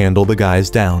Rurik to handle the guys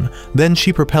down. Then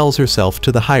she propels herself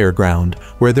to the higher ground,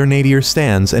 where their Nadir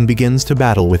stands and begins to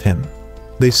battle with him.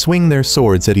 They swing their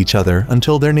swords at each other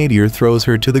until their Nadir throws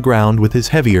her to the ground with his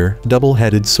heavier,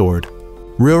 double-headed sword.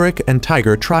 Rurik and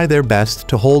Tigre try their best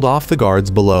to hold off the guards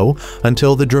below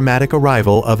until the dramatic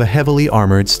arrival of a heavily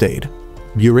armored Stade.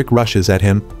 Rurik rushes at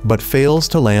him, but fails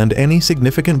to land any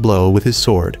significant blow with his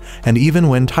sword, and even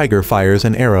when Tigre fires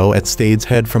an arrow at Stade's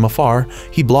head from afar,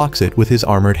 he blocks it with his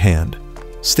armored hand.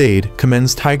 Stade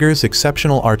commends Tigre's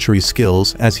exceptional archery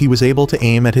skills as he was able to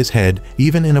aim at his head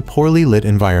even in a poorly lit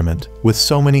environment, with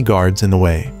so many guards in the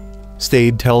way.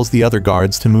 Stade tells the other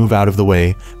guards to move out of the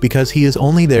way because he is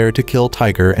only there to kill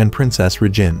Tigre and Princess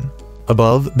Regine.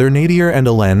 Above, their Nadir and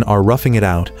Hélène are roughing it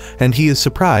out, and he is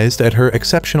surprised at her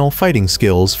exceptional fighting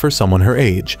skills for someone her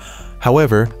age.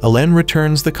 However, Hélène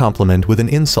returns the compliment with an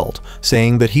insult,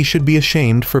 saying that he should be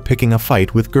ashamed for picking a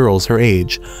fight with girls her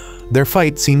age. Their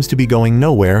fight seems to be going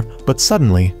nowhere, but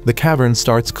suddenly, the cavern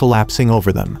starts collapsing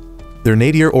over them. Their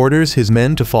Nadir orders his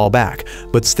men to fall back,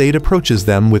 but Stade approaches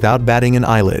them without batting an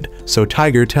eyelid, so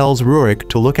Tigre tells Rurik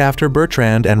to look after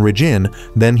Bertrand and Regine,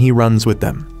 then he runs with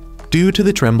them. Due to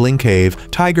the trembling cave,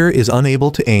 Tigre is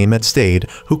unable to aim at Stade,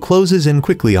 who closes in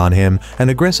quickly on him and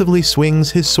aggressively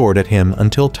swings his sword at him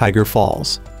until Tigre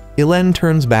falls. Hélène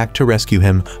turns back to rescue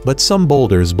him, but some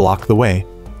boulders block the way.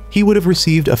 He would have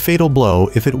received a fatal blow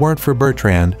if it weren't for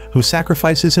Bertrand, who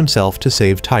sacrifices himself to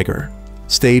save Tigre.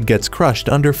 Stade gets crushed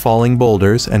under falling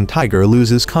boulders and Tigre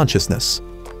loses consciousness.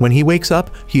 When he wakes up,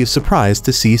 he is surprised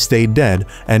to see Stade dead,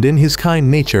 and in his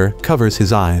kind nature, covers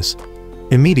his eyes.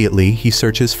 Immediately, he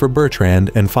searches for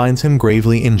Bertrand and finds him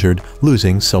gravely injured,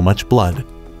 losing so much blood.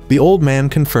 The old man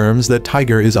confirms that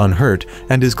Tigre is unhurt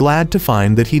and is glad to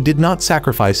find that he did not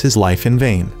sacrifice his life in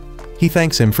vain. He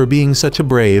thanks him for being such a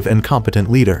brave and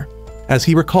competent leader. As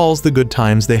he recalls the good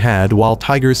times they had while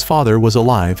Tigre's father was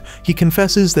alive, he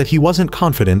confesses that he wasn't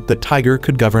confident that Tigre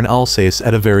could govern Alsace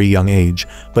at a very young age,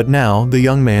 but now the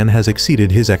young man has exceeded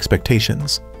his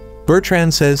expectations.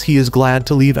 Bertrand says he is glad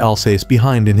to leave Alsace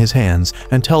behind in his hands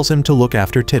and tells him to look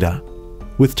after Tita.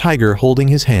 With Tigre holding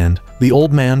his hand, the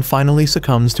old man finally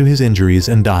succumbs to his injuries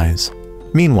and dies.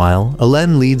 Meanwhile,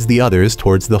 Hélène leads the others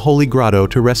towards the Holy Grotto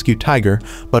to rescue Tigre,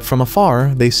 but from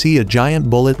afar they see a giant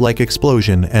bullet-like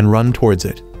explosion and run towards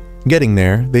it. Getting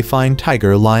there, they find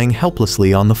Tigre lying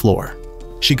helplessly on the floor.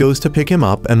 She goes to pick him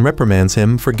up and reprimands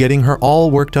him for getting her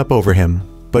all worked up over him,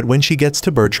 but when she gets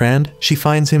to Bertrand, she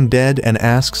finds him dead and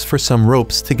asks for some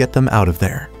ropes to get them out of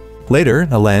there. Later,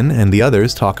 Hélène and the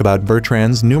others talk about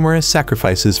Bertrand's numerous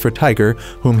sacrifices for Tigre,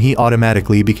 whom he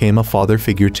automatically became a father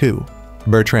figure to.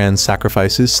 Bertrand's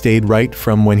sacrifices stayed right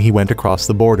from when he went across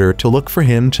the border to look for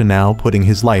him to now putting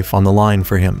his life on the line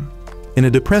for him. In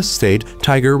a depressed state,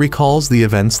 Tigre recalls the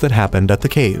events that happened at the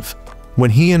cave.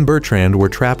 When he and Bertrand were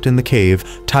trapped in the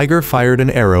cave, Tigre fired an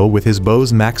arrow with his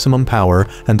bow's maximum power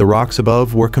and the rocks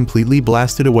above were completely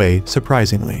blasted away,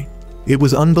 surprisingly. It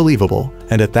was unbelievable,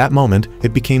 and at that moment,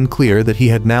 it became clear that he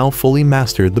had now fully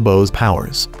mastered the bow's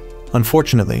powers.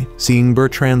 Unfortunately, seeing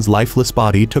Bertrand's lifeless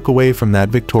body took away from that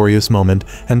victorious moment,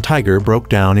 and Tigre broke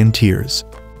down in tears.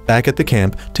 Back at the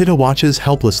camp, Tita watches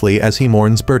helplessly as he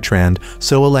mourns Bertrand,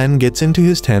 so Hélène gets into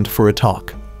his tent for a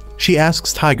talk. She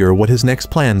asks Tigre what his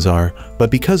next plans are, but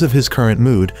because of his current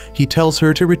mood, he tells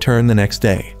her to return the next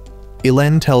day.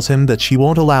 Hélène tells him that she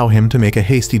won't allow him to make a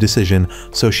hasty decision,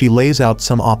 so she lays out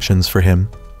some options for him.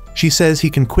 She says he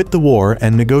can quit the war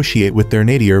and negotiate with their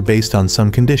Nadir based on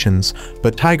some conditions,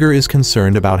 but Tigre is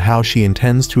concerned about how she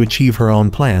intends to achieve her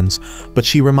own plans, but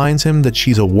she reminds him that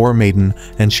she's a war maiden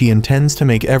and she intends to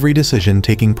make every decision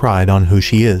taking pride on who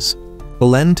she is.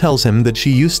 Hélène tells him that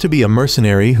she used to be a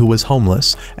mercenary who was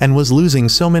homeless and was losing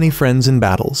so many friends in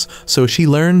battles, so she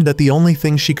learned that the only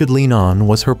thing she could lean on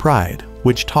was her pride,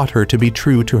 which taught her to be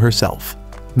true to herself.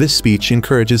 This speech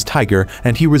encourages Tigre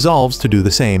and he resolves to do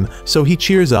the same, so he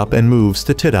cheers up and moves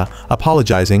to Tita,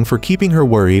 apologizing for keeping her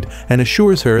worried and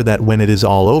assures her that when it is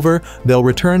all over, they'll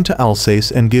return to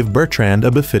Alsace and give Bertrand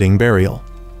a befitting burial.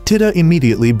 Tigre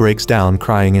immediately breaks down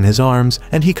crying in his arms,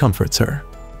 and he comforts her.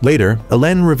 Later,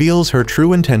 Hélène reveals her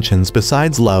true intentions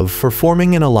besides love for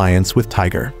forming an alliance with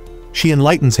Tigre. She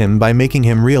enlightens him by making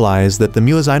him realize that the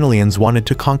Muazinalians wanted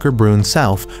to conquer Brune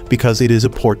south because it is a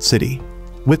port city.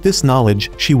 With this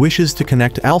knowledge, she wishes to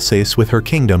connect Alsace with her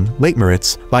kingdom,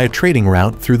 Leitmeritz, by a trading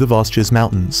route through the Vosges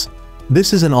Mountains.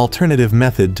 This is an alternative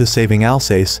method to saving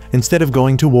Alsace instead of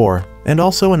going to war, and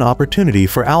also an opportunity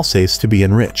for Alsace to be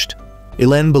enriched.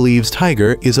 Hélène believes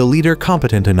Tigre is a leader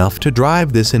competent enough to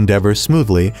drive this endeavor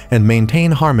smoothly and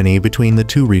maintain harmony between the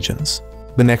two regions.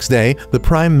 The next day, the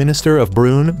Prime Minister of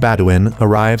Brune, Baudouin,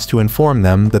 arrives to inform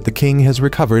them that the king has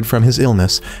recovered from his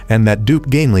illness and that Duke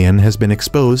Gamelin has been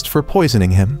exposed for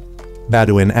poisoning him.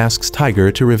 Baudouin asks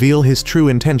Tigre to reveal his true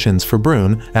intentions for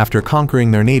Brune after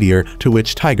conquering their nadir, to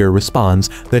which Tigre responds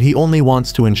that he only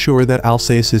wants to ensure that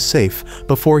Alsace is safe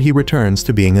before he returns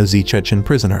to being a Chechen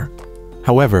prisoner.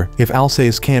 However, if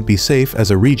Alsace can't be safe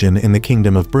as a region in the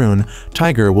Kingdom of Brune,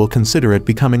 Tigre will consider it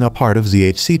becoming a part of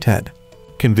ZHCTED.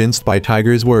 Convinced by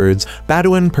Tigre's words,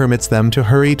 Baudouin permits them to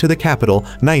hurry to the capital,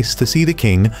 nice to see the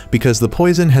king, because the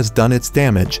poison has done its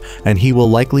damage, and he will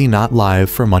likely not live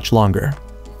for much longer.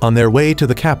 On their way to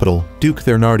the capital, Duke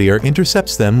Thénardier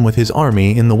intercepts them with his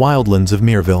army in the wildlands of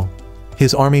Mireville.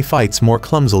 His army fights more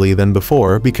clumsily than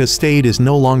before because Stade is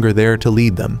no longer there to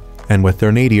lead them, and with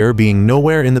Thénardier being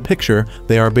nowhere in the picture,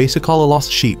 they are basically a lost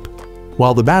sheep.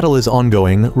 While the battle is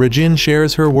ongoing, Regine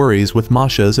shares her worries with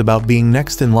Masha's about being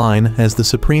next in line as the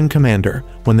supreme commander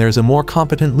when there's a more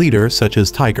competent leader such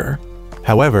as Tigre.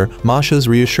 However, Masha's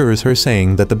reassures her,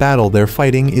 saying that the battle they're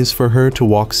fighting is for her to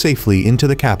walk safely into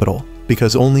the capital,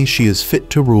 because only she is fit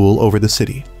to rule over the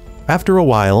city. After a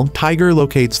while, Tigre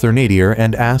locates Thénardier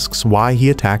and asks why he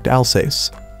attacked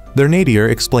Alsace. Thénardier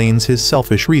explains his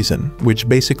selfish reason, which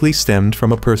basically stemmed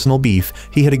from a personal beef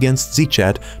he had against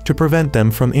Zichet to prevent them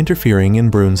from interfering in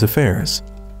Brune's affairs.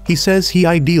 He says he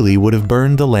ideally would have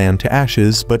burned the land to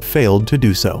ashes but failed to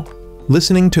do so.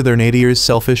 Listening to Thénardier's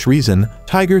selfish reason,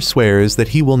 Tigre swears that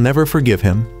he will never forgive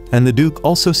him, and the Duke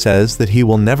also says that he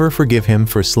will never forgive him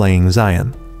for slaying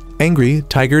Zion. Angry,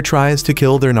 Tigre tries to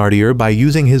kill Thénardier by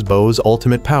using his bow's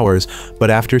ultimate powers, but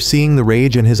after seeing the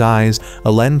rage in his eyes,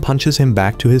 Hélène punches him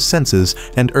back to his senses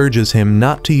and urges him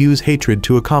not to use hatred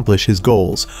to accomplish his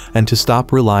goals, and to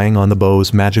stop relying on the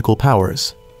bow's magical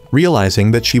powers.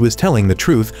 Realizing that she was telling the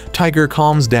truth, Tigre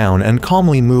calms down and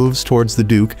calmly moves towards the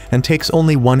Duke and takes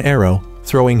only one arrow,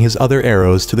 throwing his other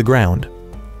arrows to the ground.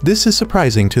 This is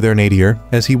surprising to Thénardier,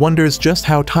 as he wonders just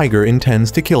how Tigre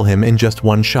intends to kill him in just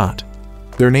one shot.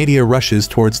 Thénardier rushes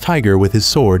towards Tigre with his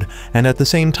sword, and at the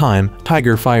same time,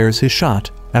 Tigre fires his shot,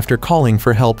 after calling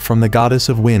for help from the goddess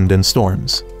of wind and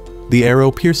storms. The arrow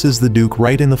pierces the Duke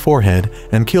right in the forehead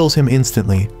and kills him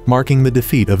instantly, marking the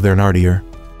defeat of Thénardier.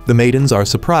 The maidens are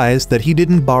surprised that he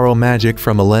didn't borrow magic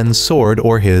from Hélène's sword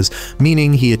or his,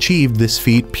 meaning he achieved this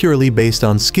feat purely based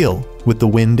on skill, with the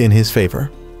wind in his favor.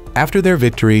 After their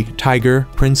victory, Tigre,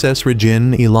 Princess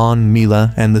Regine, Ilan,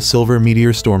 Mila, and the Silver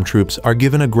Meteor stormtroops are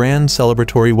given a grand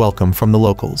celebratory welcome from the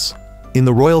locals. In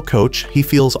the royal coach, he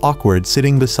feels awkward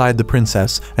sitting beside the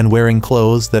princess and wearing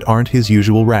clothes that aren't his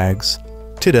usual rags.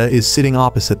 Tigre is sitting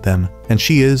opposite them, and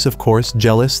she is, of course,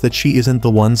 jealous that she isn't the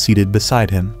one seated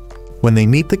beside him. When they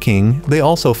meet the king, they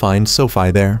also find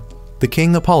Sophie there. The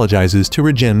king apologizes to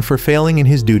Regine for failing in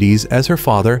his duties as her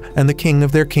father and the king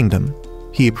of their kingdom.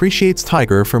 He appreciates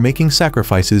Tigre for making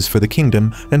sacrifices for the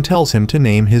kingdom and tells him to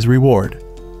name his reward.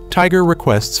 Tigre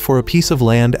requests for a piece of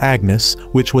land, Agnes,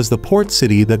 which was the port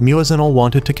city that Muazinal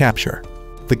wanted to capture.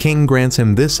 The king grants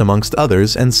him this amongst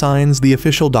others and signs the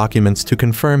official documents to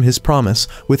confirm his promise,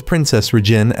 with Princess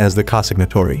Regine as the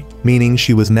consignatory, meaning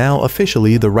she was now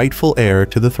officially the rightful heir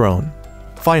to the throne.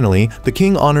 Finally, the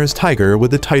king honors Tigre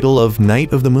with the title of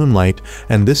Knight of the Moonlight,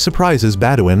 and this surprises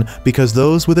Baudouin because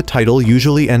those with a title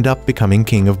usually end up becoming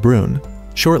King of Brune.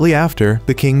 Shortly after,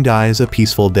 the king dies a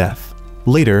peaceful death.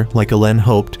 Later, like Hélène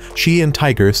hoped, she and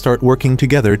Tigre start working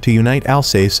together to unite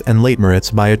Alsace and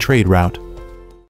Leitmeritz by a trade route.